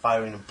company and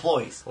firing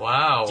employees.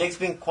 Wow. Jake's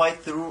been quite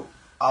throughout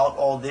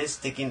all this,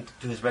 sticking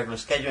to his regular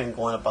schedule and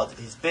going about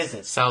his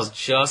business. Sounds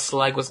just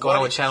like what's going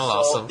on with Channel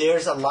Awesome.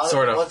 There's a lot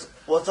of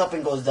what's up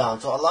and goes down.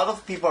 So a lot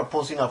of people are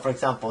posting up. For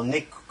example,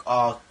 Nick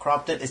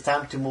Crompton, it's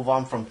time to move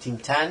on from Team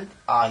 10.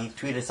 He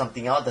tweeted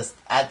something out that's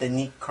at the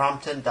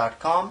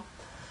nickcrompton.com.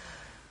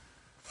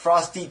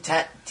 Frosty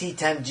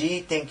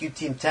T10G, thank you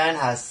Team 10,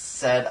 has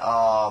said,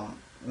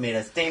 made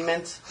a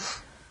statement.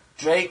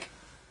 Drake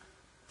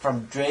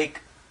from Drake.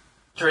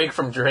 Drake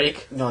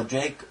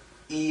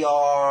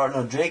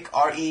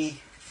R.E.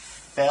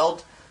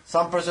 Feld.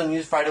 Some person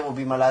news Friday will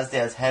be my last day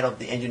as head of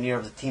the engineer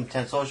of the Team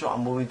 10 Social.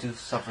 I'm moving to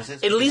San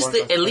Francisco. At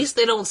least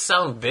they don't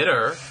sound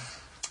bitter.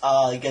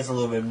 It gets a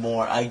little bit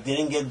more. I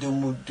didn't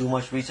do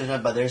much research on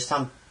it, but there's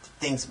some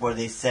things where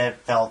they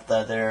felt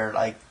that they're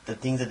like the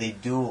things that they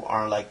do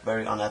are like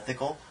very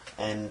unethical,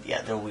 and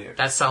yeah, they're weird.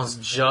 That sounds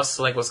just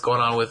like what's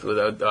going on with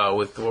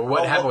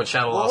what happened with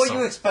Channel Awesome. What do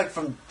you expect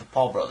from the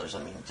Paul brothers?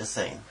 I mean, just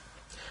saying.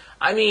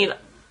 I mean,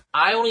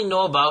 I only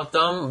know about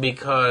them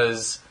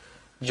because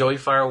Joey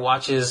Fire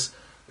watches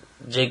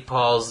Jake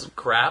Paul's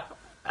crap,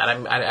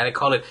 and I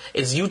call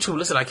it's YouTube.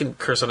 Listen, I can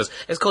curse on this.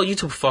 It's called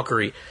YouTube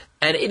fuckery.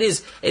 And it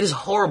is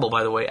horrible,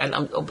 by the way. And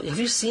have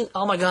you seen?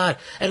 Oh my god!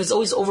 And it's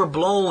always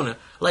overblown.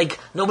 Like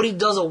nobody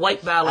does a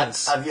white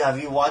balance. Have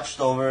you watched?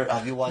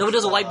 Nobody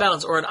does a white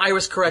balance or an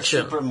iris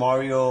correction. Super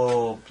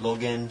Mario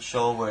Logan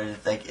show where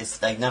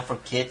it's like not for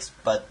kids,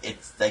 but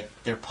it's like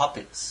they're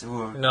puppets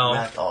who are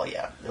oh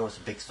yeah, there was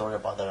a big story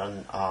about that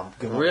on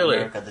Good Morning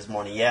America this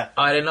morning. Yeah,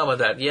 I didn't know about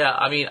that. Yeah,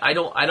 I mean,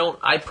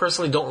 I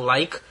personally don't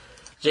like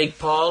Jake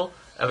Paul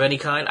of any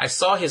kind. I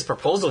saw his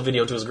proposal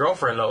video to his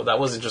girlfriend, though. That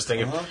was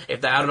interesting.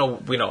 If that, I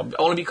don't know,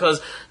 only because,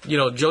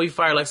 Joey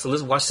Fire likes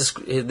to watch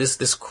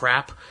this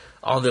crap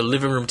on the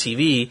living room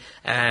TV.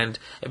 And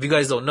if you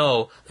guys don't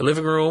know, the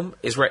living room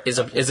is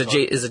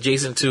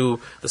adjacent to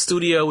the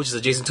studio, which is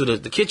adjacent to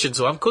the kitchen.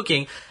 So I'm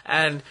cooking,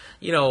 and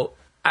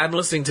I'm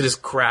listening to this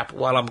crap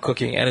while I'm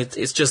cooking, and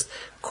it's just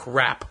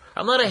crap.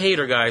 I'm not a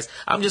hater, guys.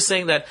 I'm just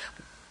saying that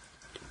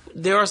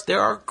there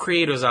are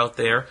creators out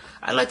there.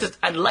 I'd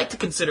like to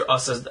consider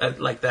us as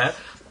like that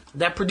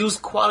produce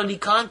quality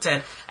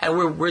content,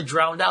 and we're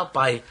drowned out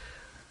by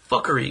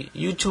fuckery,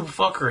 YouTube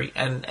fuckery,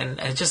 and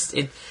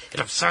it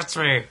upsets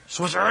me.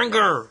 So much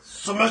anger.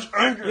 You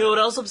know what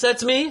else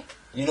upsets me?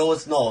 You know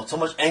what's so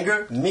much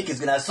anger? Mick is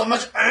gonna have so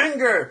much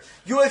anger.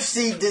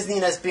 UFC, Disney,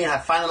 and ESPN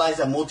have finalized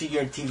a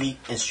multi-year TV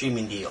and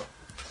streaming deal.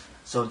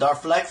 So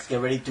Darflex,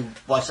 get ready to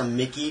watch some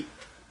Mickey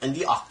in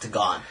the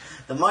Octagon.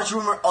 The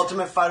much-rumored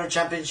Ultimate Fighter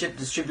Championship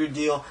distributor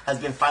deal has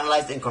been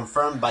finalized and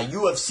confirmed by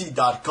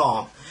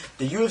UFC.com.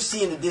 The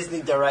UFC and the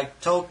Disney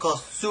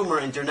Direct-to-Consumer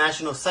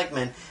International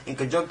segment, in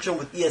conjunction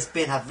with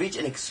ESPN, have reached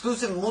an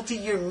exclusive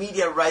multi-year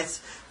media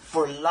rights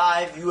for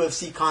live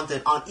UFC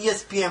content on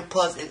ESPN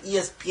Plus and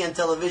ESPN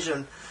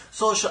Television,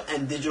 social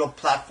and digital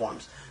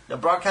platforms. The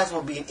broadcast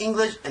will be in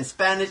English and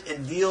Spanish,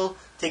 and deal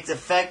takes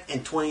effect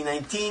in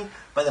 2019.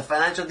 But the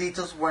financial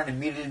details weren't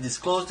immediately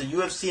disclosed. The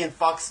UFC and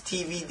Fox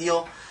TV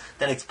deal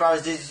that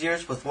expires this year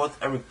was worth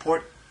a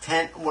report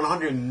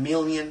 $100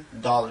 million.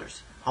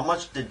 How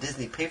much did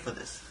Disney pay for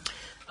this?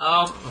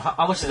 How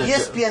much did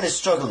ESPN is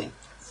struggling.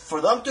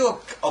 For them to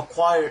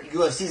acquire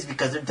UFC is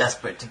because they're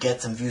desperate to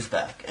get some views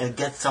back and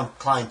get some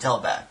clientele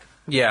back.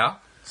 Yeah.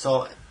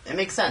 So it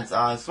makes sense.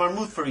 Smart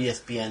move for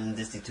ESPN and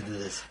Disney to do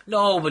this.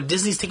 No, but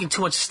Disney's taking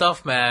too much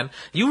stuff, man.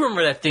 You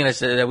remember that thing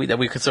that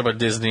we consider about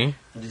Disney?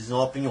 Just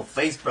all up in your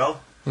face, bro.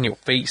 In your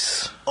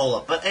face. All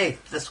up. But hey,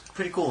 that's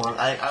pretty cool.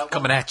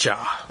 Coming at ya.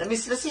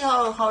 Let's see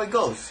how it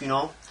goes, you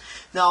know.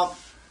 Now,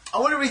 I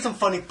want to read some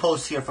funny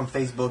posts here from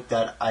Facebook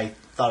that I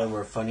thought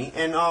were funny.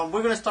 And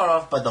we're going to start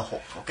off by the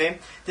Hulk, okay?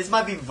 This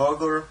might be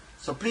vulgar,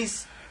 so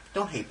please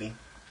don't hate me.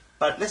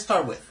 But let's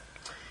start with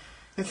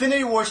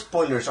Infinity War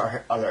spoilers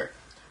alert.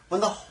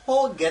 When the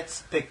Hulk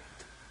gets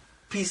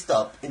pieced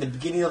up in the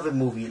beginning of the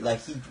movie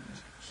like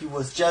he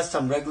was just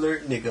some regular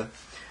nigga,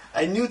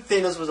 I knew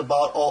Thanos was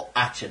about all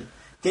action.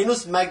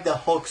 Thanos smacked the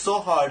Hulk so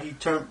hard he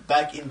turned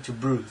back into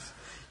Bruce.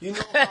 You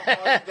know how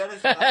hard you gotta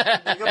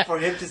smack the nigga for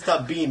him to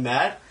stop being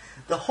mad?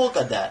 The Hulk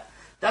got that.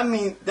 That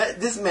means that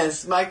this man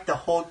smacked the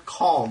Hulk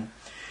calmed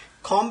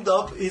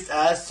up his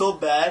ass so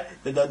bad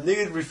that the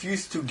nigga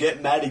refused to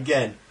get mad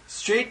again.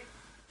 Straight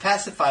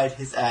pacified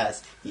his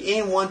ass. He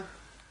ain't want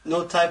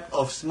no type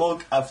of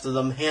smoke after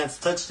them hands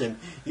touched him.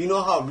 You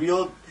know how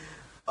real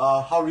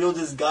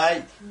this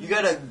guy. You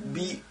gotta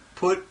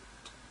put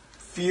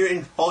fear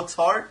in Hulk's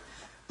heart.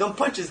 Don't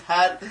punch his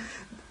hat.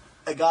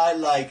 A guy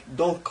like,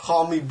 don't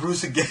call me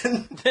Bruce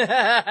again.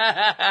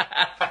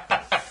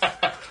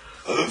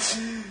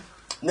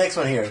 Next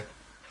one here.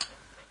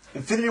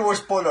 Infinity War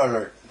spoiler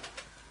alert.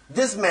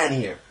 This man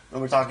here,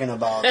 and we're talking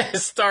about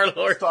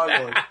Star-Lord.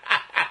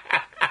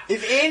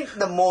 If ain't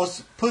the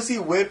most pussy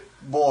whipped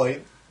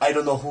boy, I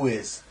don't know who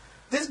is.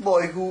 This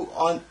boy who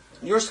on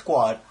your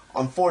squad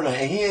on Fortnite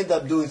and he ended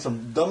up doing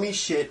some dummy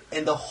shit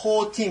and the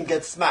whole team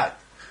gets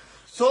smacked.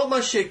 So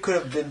much shit could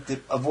have been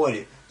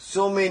avoided.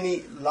 So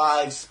many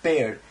lives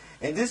spared.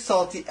 And this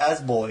salty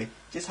ass boy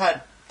just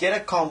had get a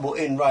combo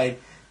in right.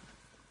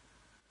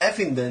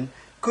 Effington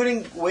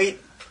couldn't wait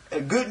a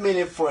good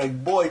minute for a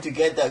boy to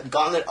get the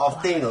gauntlet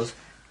off Thanos.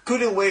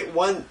 Couldn't wait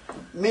 1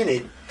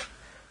 minute.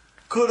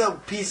 Could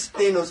have pieced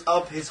Thanos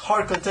up his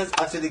heart contents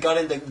after they got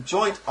in the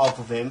joint off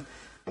of him.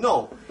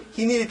 No,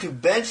 he needed to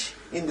bench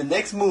in the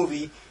next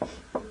movie.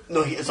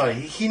 No,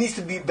 he needs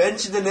to be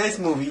benched in the next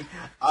movie,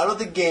 out of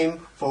the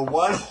game for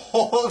 1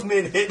 whole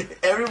minute.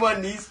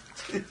 Everyone needs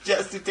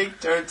just to take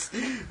turns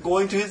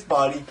going to his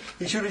body.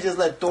 He should have just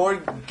let Thor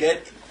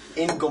get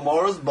in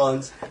Gamora's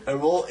buns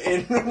and roll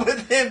in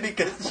with him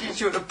because she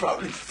should have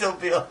probably still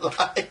be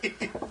alive.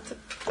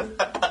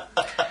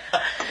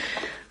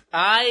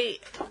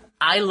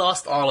 I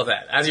lost all of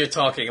that as you're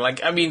talking.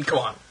 Like, I mean, come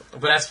on.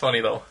 But that's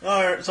funny, though.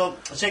 Alright, so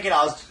check it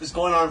out. It's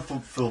going on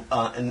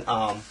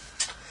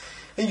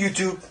in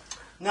YouTube.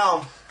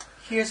 Now,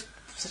 here's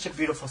such a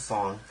beautiful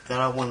song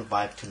that I want to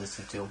vibe to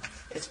listen to.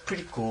 It's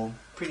pretty cool,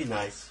 pretty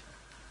nice,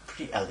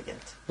 pretty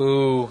elegant.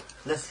 Ooh.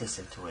 Let's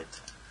listen to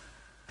it.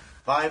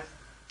 Vibe.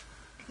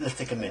 Let's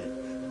take a minute.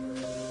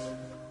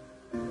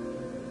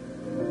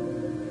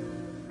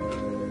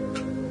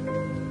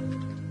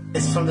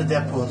 It's from the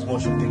Deadpool's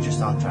motion picture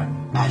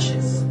soundtrack,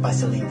 Ashes by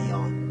Celine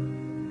Dion.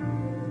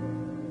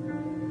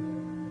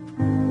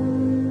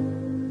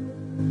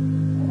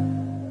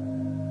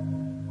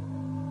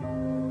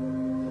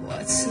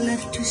 What's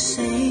left to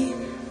say?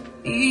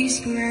 These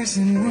prayers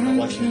and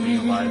watch the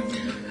video live.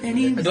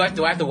 Do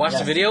I have to watch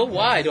the video?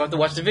 Why do I have to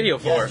watch the video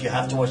for? Yes, you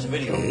have to watch the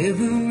video.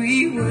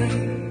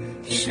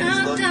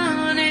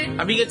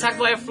 I'm being attacked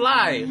by a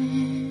fly.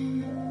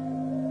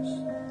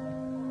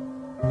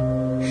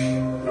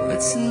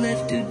 What's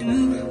left to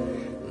do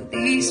with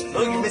these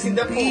look, you're missing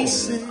that pool.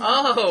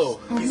 Oh,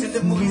 he's in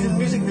the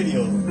music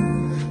video.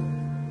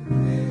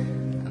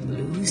 I'm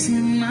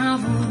losing my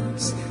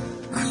voice,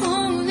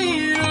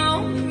 calling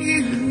on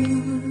you.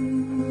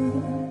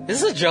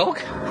 This is a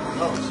joke?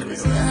 Oh,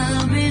 shit.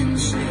 I've been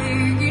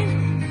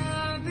shaking,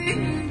 I've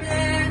been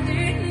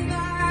bending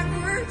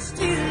backwards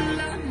till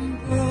I'm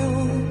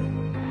broke,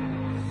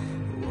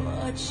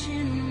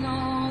 watching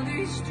all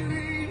these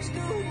dreams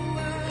go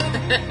out.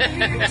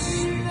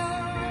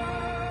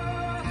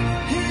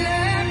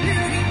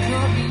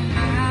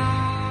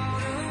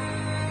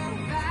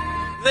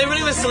 They really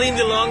have a Celine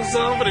Dion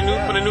song for the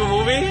new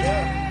movie?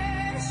 Yeah.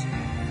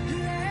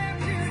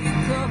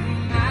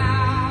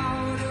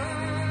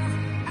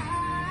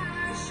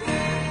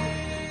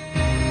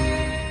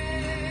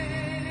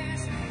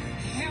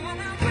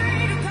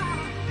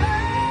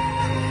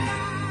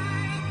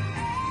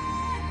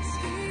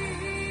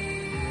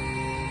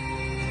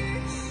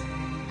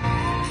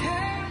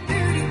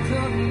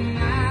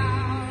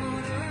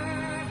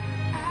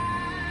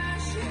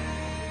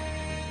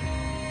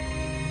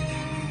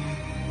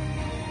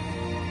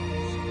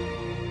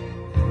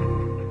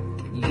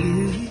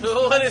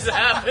 What is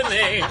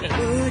happening?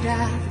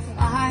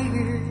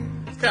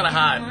 It's kind of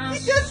hot.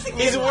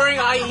 He's wearing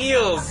high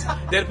heels.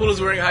 Deadpool is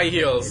wearing high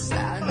heels.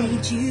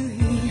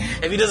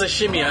 If he does a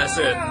shimmy, that's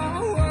it.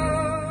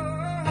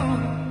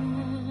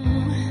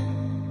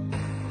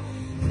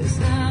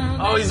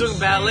 Oh, he's doing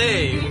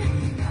ballet.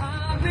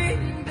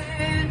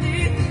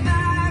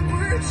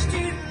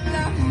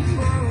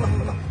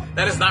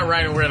 That is not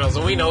Ryan Reynolds,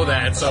 and we know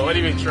that, so what are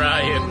you even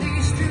trying?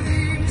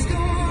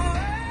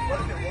 What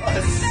if it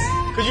was?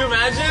 Could you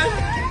imagine?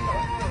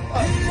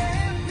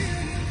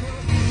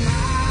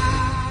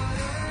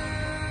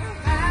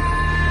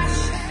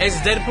 It's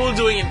Deadpool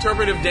doing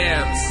interpretive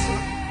dance.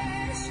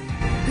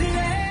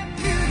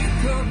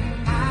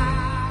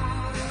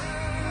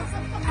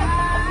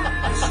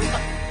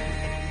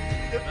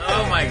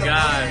 Oh my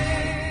god.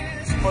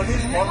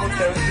 Funniest Marvel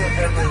character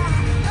ever.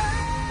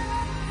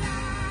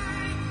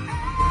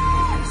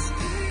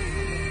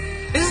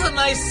 This is a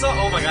nice song.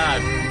 Oh my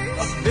god.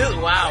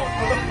 Wow.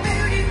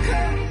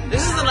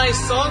 This is a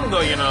nice song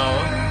though, you know.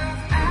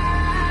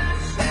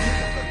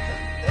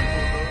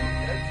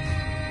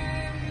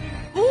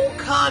 Who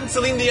conned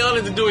Celine Dion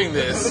into doing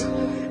this?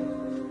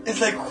 It's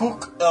like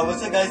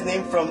what's the guy's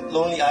name from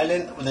Lonely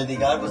Island that they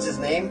got? What's his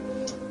name?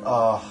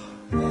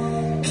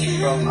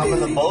 From Up in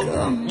the Boat?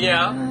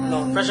 Yeah.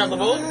 No. Fresh off the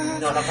boat?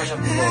 No, not Fresh Off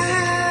the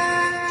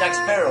Boat. Jack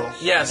Sparrow.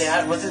 Yes. They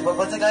had, what's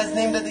the guy's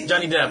name that they...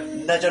 Johnny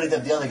Depp. Not Johnny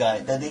Depp, the other guy.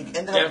 That they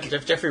ended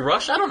up... Jeffrey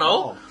Rush? I don't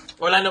know.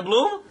 Orlando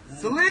Bloom?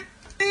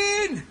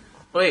 Celine!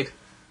 Wait.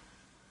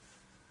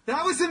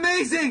 That was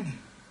amazing!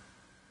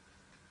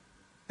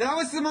 That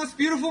was the most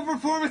beautiful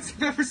performance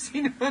I've ever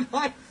seen in my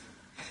life.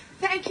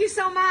 Thank you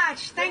so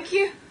much. Thank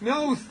you.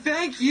 No,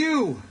 thank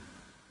you.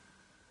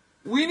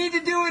 We need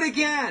to do it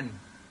again.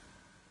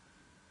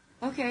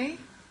 Okay.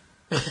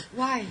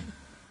 Why?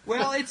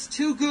 Well, it's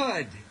too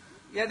good.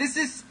 Yeah, this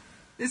is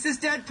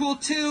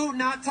Deadpool 2,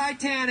 not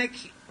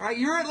Titanic. All right,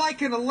 you're at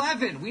like an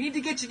 11. We need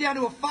to get you down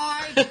to a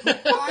 5,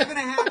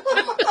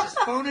 5.5. Just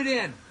phone it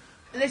in.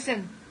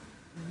 Listen,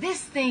 this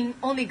thing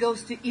only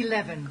goes to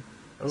 11.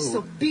 Oh.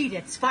 So beat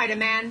it,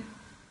 Spider-Man.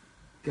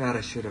 God,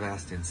 I should have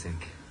asked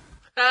NSYNC.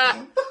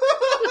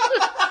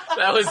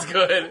 That was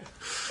good.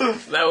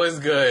 That was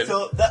good.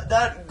 So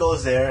that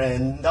goes there,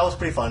 and that was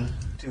pretty fun.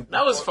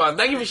 That was fun.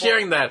 Thank you for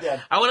sharing that. Yeah.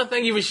 I want to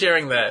thank you for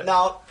sharing that.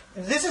 Now,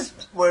 this is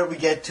where we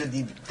get to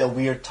the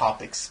weird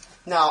topics.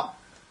 Now,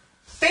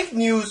 fake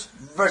news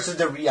versus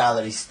the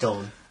reality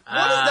stone.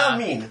 What does that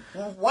mean?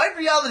 Why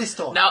reality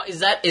stone? Now,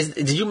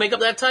 did you make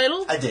up that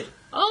title? I did.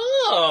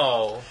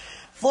 Oh.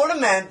 Florida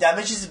man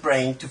damages his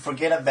brain to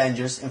forget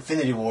Avengers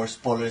Infinity War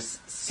spoilers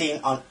seen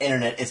on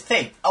internet is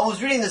fake. I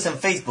was reading this on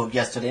Facebook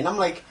yesterday, and I'm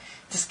like,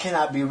 this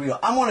cannot be real.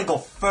 I want to go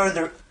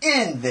further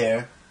in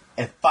there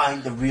and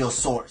find the real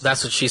source.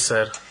 That's what she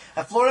said.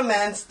 A Florida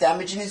man's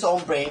damaging his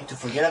own brain to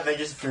forget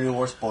Avengers Infinity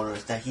War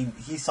spoilers that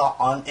he saw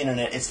on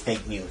internet is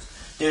fake news.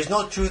 There is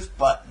no truth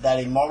but that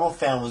a Marvel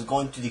fan was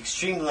going to the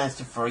extreme lengths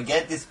to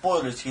forget the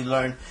spoilers he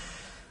learned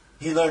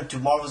to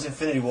Marvel's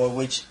Infinity War,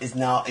 which is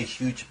now a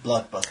huge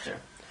blockbuster.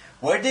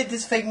 Where did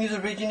this fake news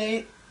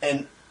originate?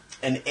 And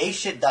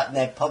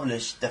ashit.net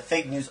published the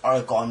fake news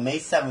article on May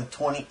 7,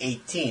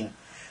 2018,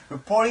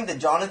 reporting that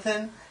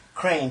Jonathan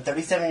Crane,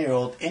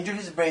 37-year-old, injured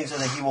his brain so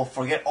that he will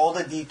forget all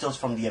the details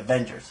from the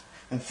Avengers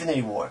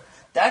Infinity War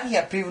that he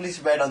had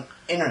previously read on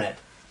internet.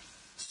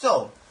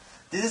 So,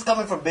 this is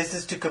coming from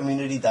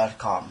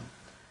business2community.com.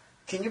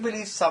 Can you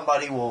believe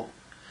somebody will...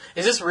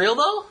 Is this real,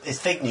 though? It's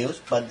fake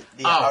news, but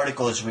the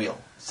article is real.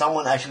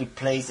 Someone actually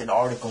placed an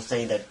article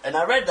saying that, and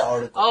I read the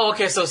article. Oh,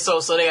 okay, so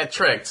they got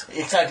tricked.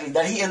 Exactly,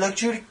 that he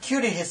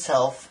electrocuted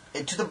himself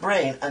into the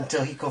brain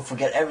until he could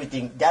forget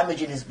everything,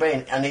 damaging his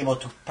brain, unable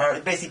to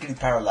basically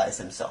paralyze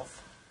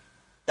himself.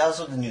 That's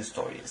what the news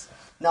story is.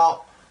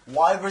 Now,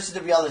 why versus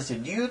the reality?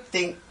 Do you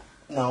think,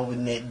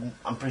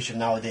 I'm pretty sure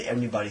nowadays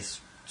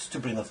everybody's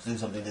stupid enough to do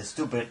something that's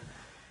stupid.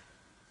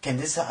 Can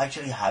this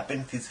actually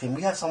happen? Can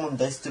we have someone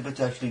that stupid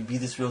to actually be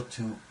this real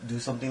to do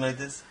something like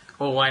this?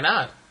 Well, why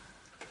not?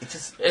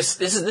 This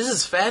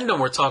is fandom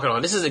we're talking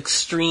about. This is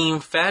extreme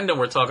fandom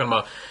we're talking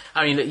about.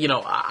 I mean,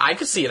 I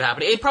could see it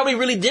happening. It probably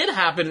really did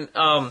happen.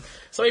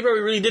 Somebody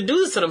probably really did do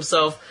this to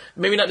themselves.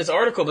 Maybe not this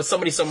article, but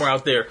somebody somewhere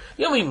out there.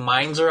 You know how many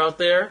minds are out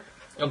there?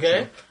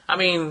 Okay? I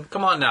mean,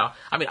 come on now.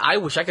 I mean, I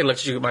wish I could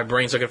electrocute my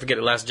brain so I could forget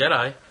The Last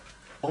Jedi.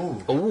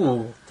 Ooh.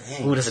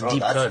 Dang, that's a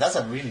deep cut. That's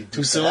a really deep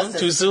Too soon? cut.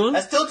 Too soon?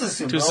 That's still too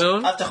soon, Too bro.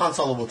 soon? After Han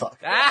Solo, we'll talk.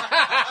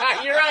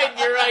 You're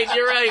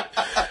right.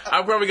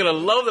 I'm probably going to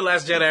love The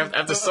Last Jedi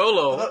after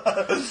Solo.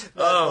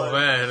 Oh,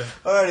 man.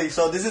 Alrighty,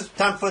 so this is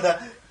time for the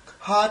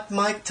hot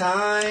mic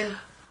time.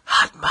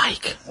 Hot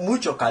mic.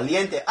 Mucho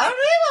caliente.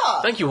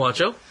 Arriba! Thank you,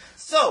 Juancho.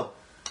 So,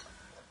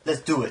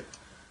 let's do it.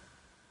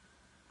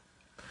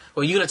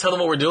 Well, you going to tell them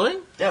what we're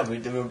doing? Yeah,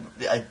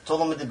 I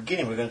told them at the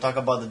beginning we're going to talk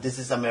about the This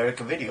Is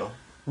America video.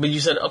 But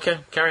you said, okay,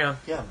 carry on.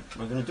 Yeah,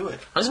 we're going to do it.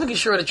 I'm just making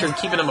sure that you're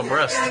keeping them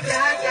abreast.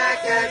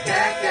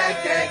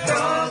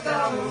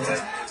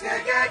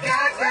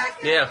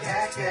 Yeah.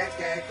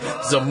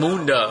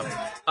 Zamunda.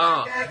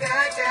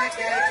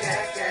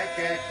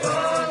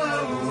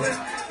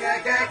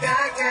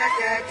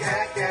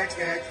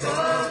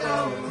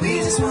 We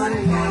just want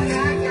to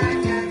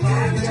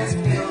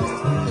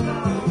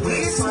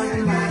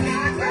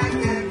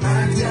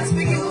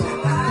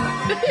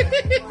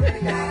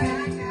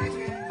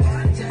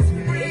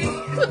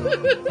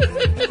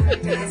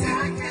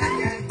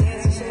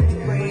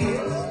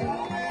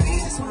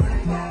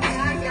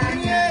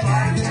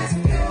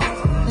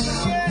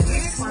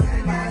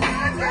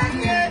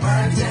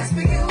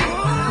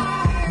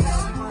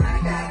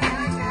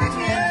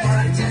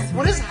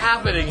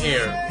happening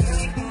here?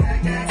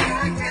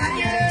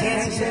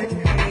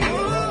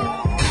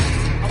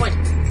 Oh my.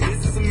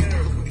 This is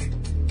America.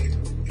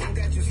 Don't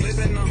catch you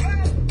slipping now.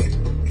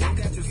 Don't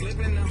catch you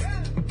slipping now.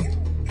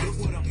 Look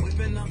what I'm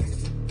whipping now.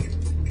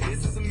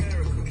 This is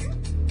America.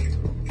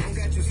 Don't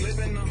catch you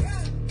slipping now.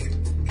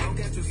 Don't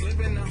catch you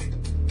slipping now.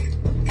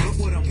 Look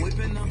what I'm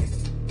whipping now.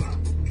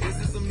 This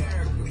is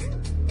America.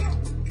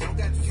 Don't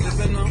catch you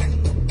slipping now.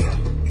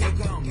 Look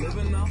how I'm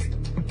living now.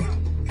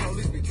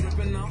 Police be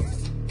tripping now.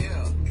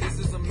 Yeah, this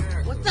is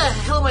America. What the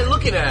hell am I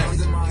looking at?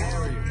 Under my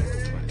area.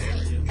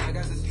 I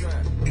got the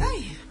strap.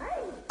 Hey.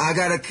 I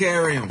gotta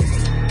carry him.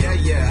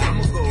 Yeah,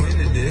 I'ma go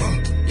into this.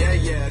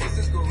 Yeah, this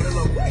is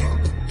Gorilla.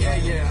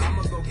 Yeah,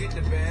 I'ma go get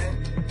the bag.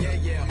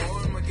 Yeah,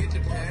 or I'ma get the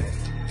bag.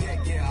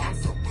 Yeah, I'm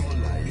so cold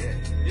like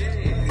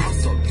yeah. I'm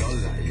so dull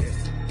like yeah.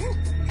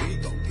 We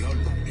gon' blow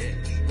like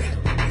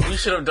yeah. We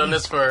should have done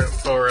this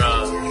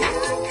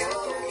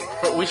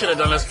we should have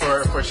done this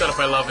for Shut Up,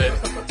 I Love It.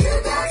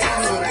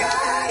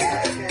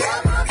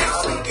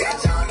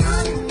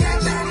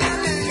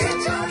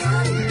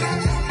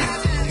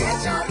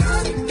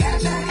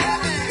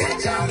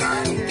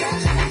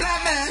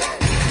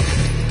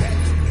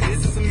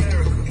 This is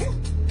America.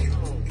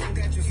 Don't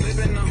catch you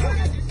slipping now.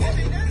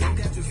 Don't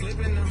catch you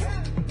slipping now.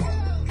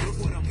 Look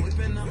what I'm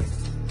whipping now.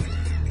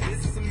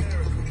 This is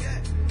America.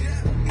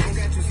 Don't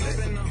catch you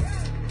slipping now.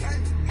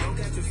 Don't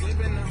catch you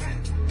slipping now.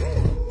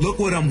 Look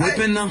what I'm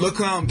whipping now. Look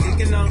how I'm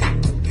kicking now.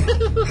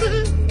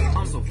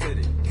 I'm so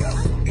pretty.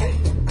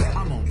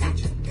 I'm on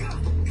Gucci.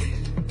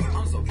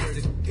 I'm so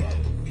pretty.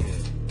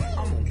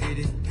 I'm on get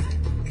it.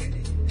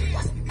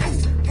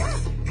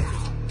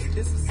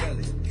 This is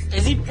Sally.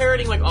 Is he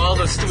parroting like all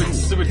the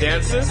stupid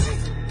dances?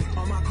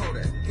 On my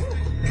Kodak.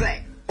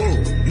 Black. Ooh,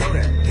 know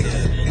that.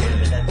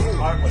 That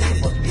part was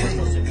supposed to be on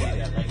social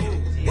media. Like,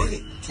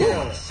 see it?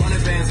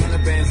 100 bands.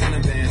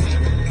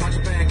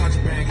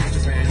 Contraband.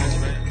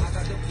 I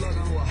got the plug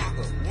on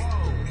Oaxaca. Whoa,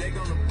 they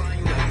gonna find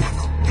you like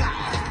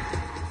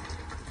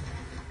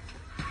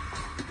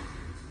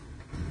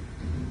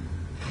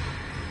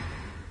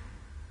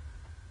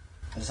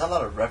There's a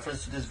lot of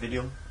reference to this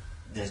video.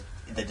 There's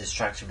the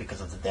distraction because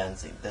of the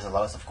dancing. There's a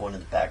lot of stuff going in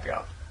the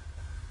background.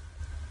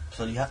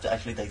 So you have to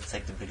actually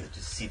dissect the video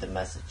to see the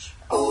message.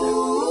 America.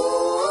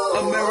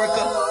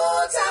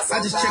 I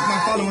just checked my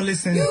follow and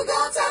listen. You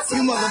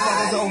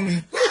motherfuckers owe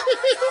me.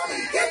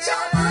 Get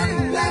your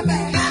money, black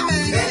man.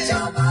 Get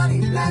your money,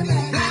 black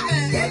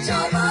man. Get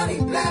your money,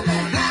 black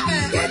man.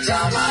 Get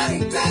your money,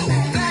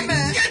 black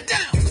man. Get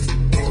down.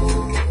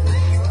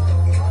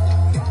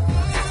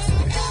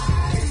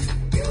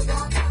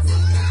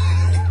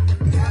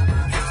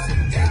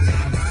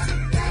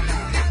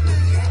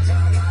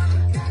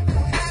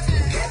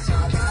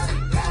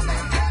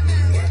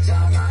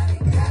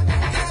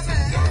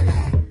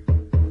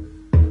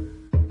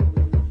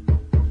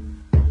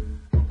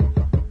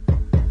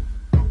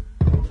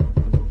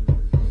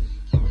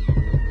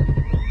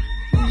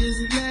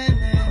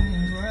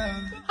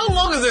 How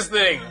long is this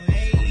thing?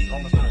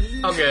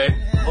 Okay.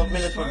 1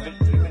 minute for 3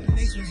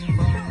 minutes.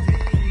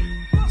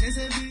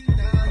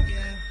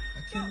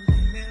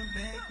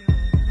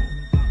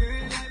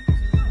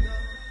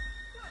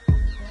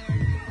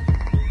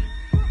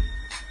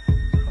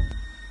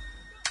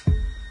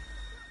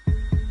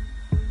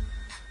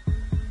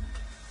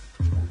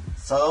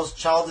 So those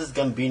Childish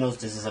Gambinos,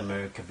 This Is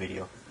America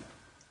video.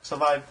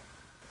 Survive.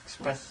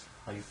 Express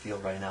how you feel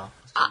right now.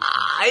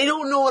 I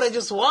don't know what I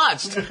just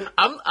watched.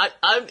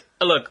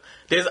 Look,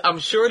 I'm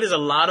sure there's a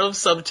lot of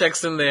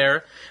subtext in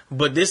there,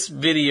 but this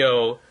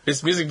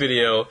music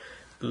video,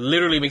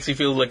 literally makes me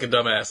feel like a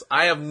dumbass.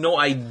 I have no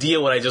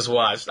idea what I just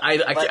watched. I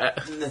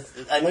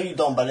know you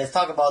don't, but let's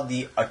talk about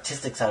the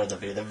artistic side of the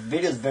video. The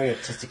video is very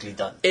artistically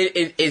done.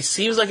 It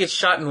seems like it's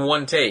shot in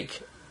one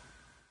take.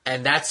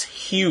 And that's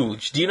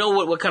huge. Do you know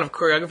what kind of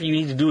choreography you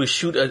need to do to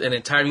shoot an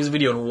entire music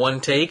video in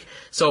one take?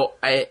 So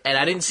I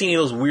didn't see any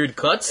of those weird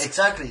cuts.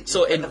 Exactly.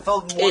 So it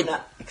felt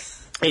more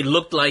it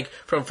looked like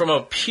from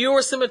a pure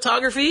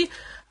cinematography,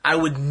 I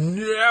would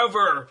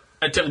never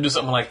attempt to do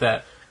something like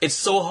that. It's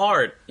so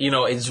hard.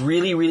 It's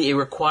really, really, it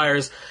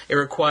requires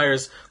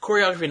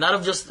choreography, not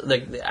of just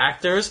the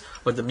actors,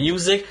 but the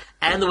music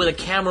and the way the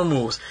camera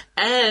moves.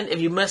 And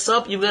if you mess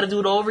up, you've got to do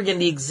it over again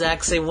the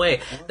exact same way.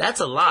 That's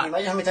a lot. Can you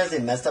imagine how many times they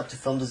messed up to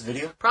film this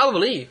video?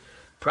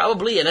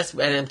 Probably, and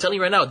I'm telling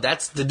you right now,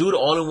 that's to do it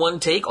all in one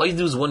take. All you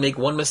do is make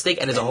one mistake,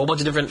 and there's a whole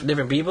bunch of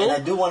different people. And I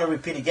do want to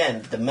repeat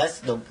again, the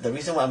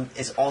reason why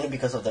is only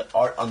because of the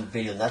art on the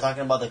video. I'm not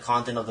talking about the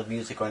content of the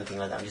music or anything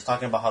like that. I'm just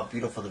talking about how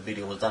beautiful the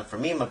video was done. For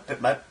me,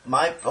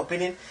 my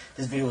opinion,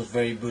 this video was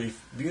very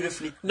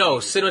beautifully. No,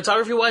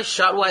 cinematography wise,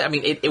 shot wise, I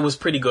mean, it was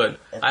pretty good.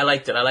 I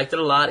liked it. I liked it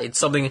a lot. It's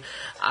something.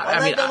 I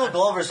like Donald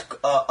Glover's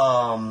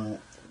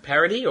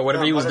parody or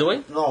whatever he was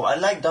doing. No, I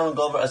like Donald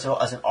Glover as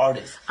an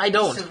artist. I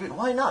don't.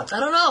 Why not?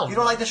 I don't know. You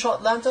don't like the show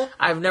Atlanta?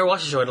 I've never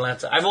watched the show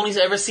Atlanta. I've only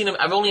ever seen him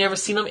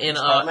in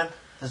Spider-Man.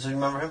 Does you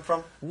remember him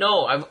from?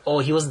 No,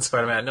 he wasn't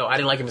Spider-Man. No, I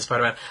didn't like him in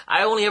Spider-Man.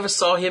 I only ever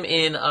saw him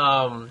in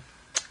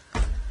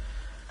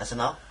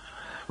SNL.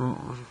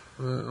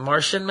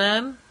 Martian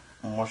Man.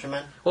 Martian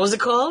Man? What was it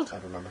called? I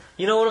don't remember.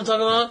 You know what I'm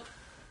talking about?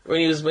 When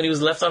he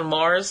was left on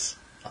Mars.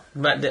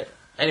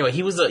 Anyway,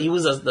 he was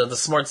the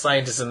smart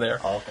scientist in there.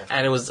 Oh, okay.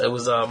 And it was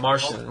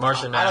Martian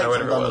Man or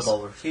whatever it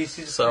was. He's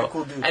just a pretty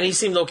cool dude. And he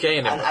seemed okay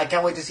in it. And I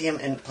can't wait to see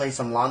him play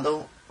some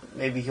Lando.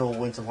 Maybe he'll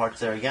win some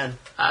hearts there again.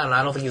 I don't know.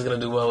 I don't think he's gonna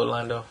do well with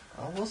Lando.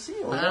 Oh, we'll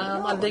see.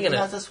 I'm not digging it. He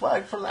has a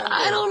swag for Lando.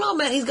 I don't know,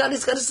 man. He's got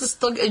this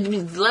thug. I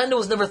mean, Lando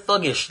was never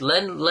thuggish.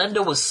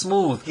 Lando was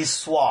smooth. He's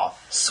suave.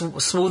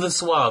 Smooth and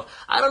suave.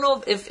 I don't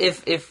know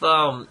if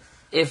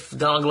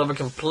Donald Glover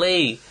can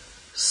play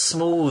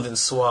smooth and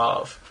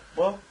suave.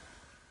 Well,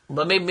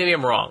 but maybe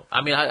I'm wrong.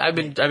 I mean, I've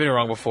been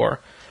wrong before.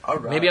 All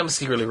right. Maybe I'm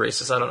secretly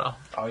racist. I don't know.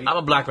 Are you? I'm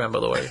a black man, by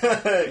the way.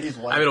 He's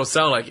white. I mean, it don't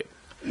sound like it.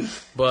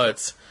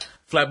 But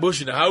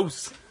Flatbush in the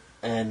house.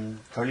 And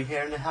curly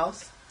hair in the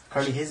house?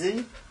 Curly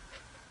hizzy?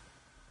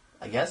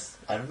 I guess.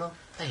 I don't know.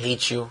 I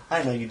hate you.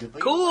 I know you do.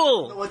 But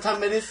Cool. You know what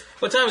time it is?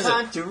 What time is it?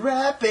 Time to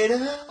wrap it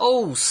up.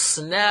 Oh,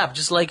 snap.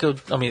 Just like I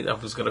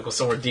was going to go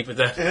somewhere deep with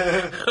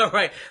that. All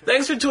right.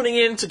 Thanks for tuning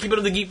in to Keep It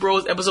Up with the Geek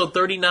Bros, episode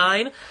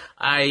 39.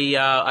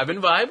 I've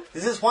been Vibe.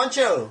 This is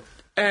Juancho.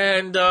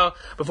 And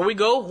before we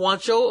go,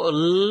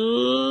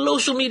 Juancho,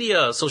 social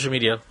media.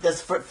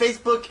 That's for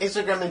Facebook,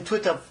 Instagram, and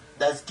Twitter.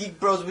 That's Geek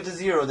Bros with a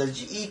 0. That's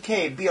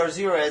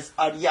GEKBR0S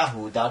at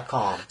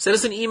yahoo.com. Send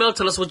us an email.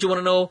 Tell us what you want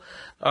to know.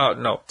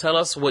 Tell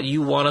us what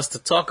you want us to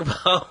talk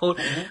about.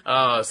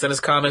 Mm-hmm. Send us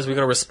comments. We're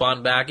going to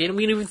respond back. And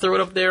we can even throw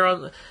it up there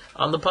on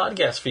the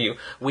podcast for you.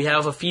 We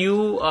have a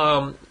few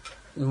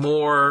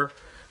more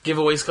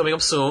giveaways coming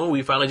up soon.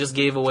 We finally just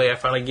gave away. I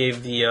finally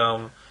gave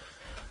the...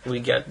 we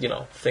get,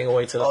 thing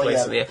away to the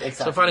place. Yeah, exactly.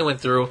 So it finally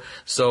went through.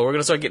 So we're going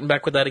to start getting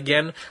back with that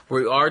again.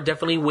 We are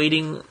definitely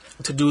waiting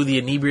to do the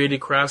Inebriated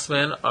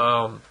Craftsman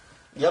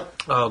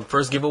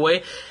first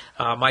giveaway.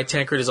 My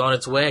tankard is on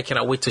its way. I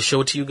cannot wait to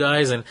show it to you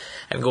guys and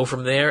go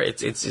from there.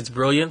 It's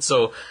brilliant.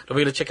 So don't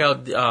forget to check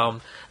out the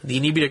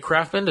Inebriated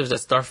Craftsman.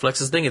 That's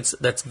Starflex's thing.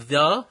 That's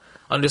the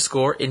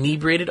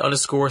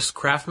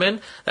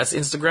 _inebriated_craftsman. That's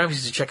Instagram. You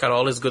should check out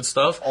all his good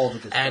stuff. All the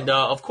good and,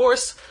 stuff. of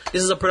course,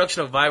 this is a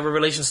production of Vibe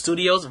Revelation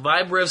Studios,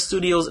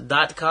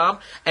 viberevstudios.com.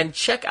 And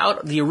check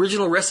out the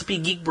original Recipe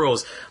Geek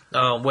Bros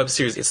web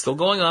series. It's still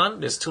going on.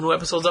 There's 2 new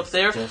episodes up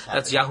there.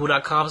 That's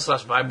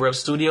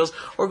yahoo.com/viberevstudios.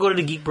 Or go to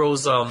the Geek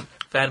Bros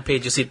fan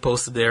page. You see it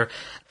posted there.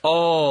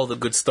 All the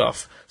good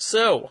stuff.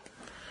 So,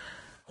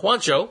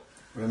 Juancho.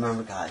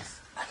 Remember,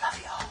 guys, I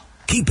love y'all.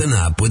 Keeping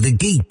up with the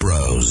Geek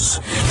Bros.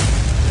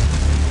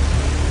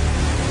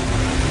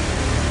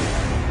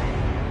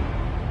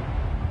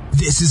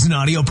 This is an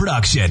audio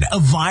production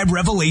of Vibe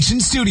Revelation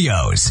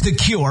Studios, the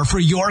cure for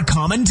your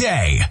common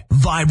day.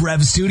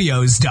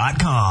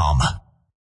 VibeRevStudios.com.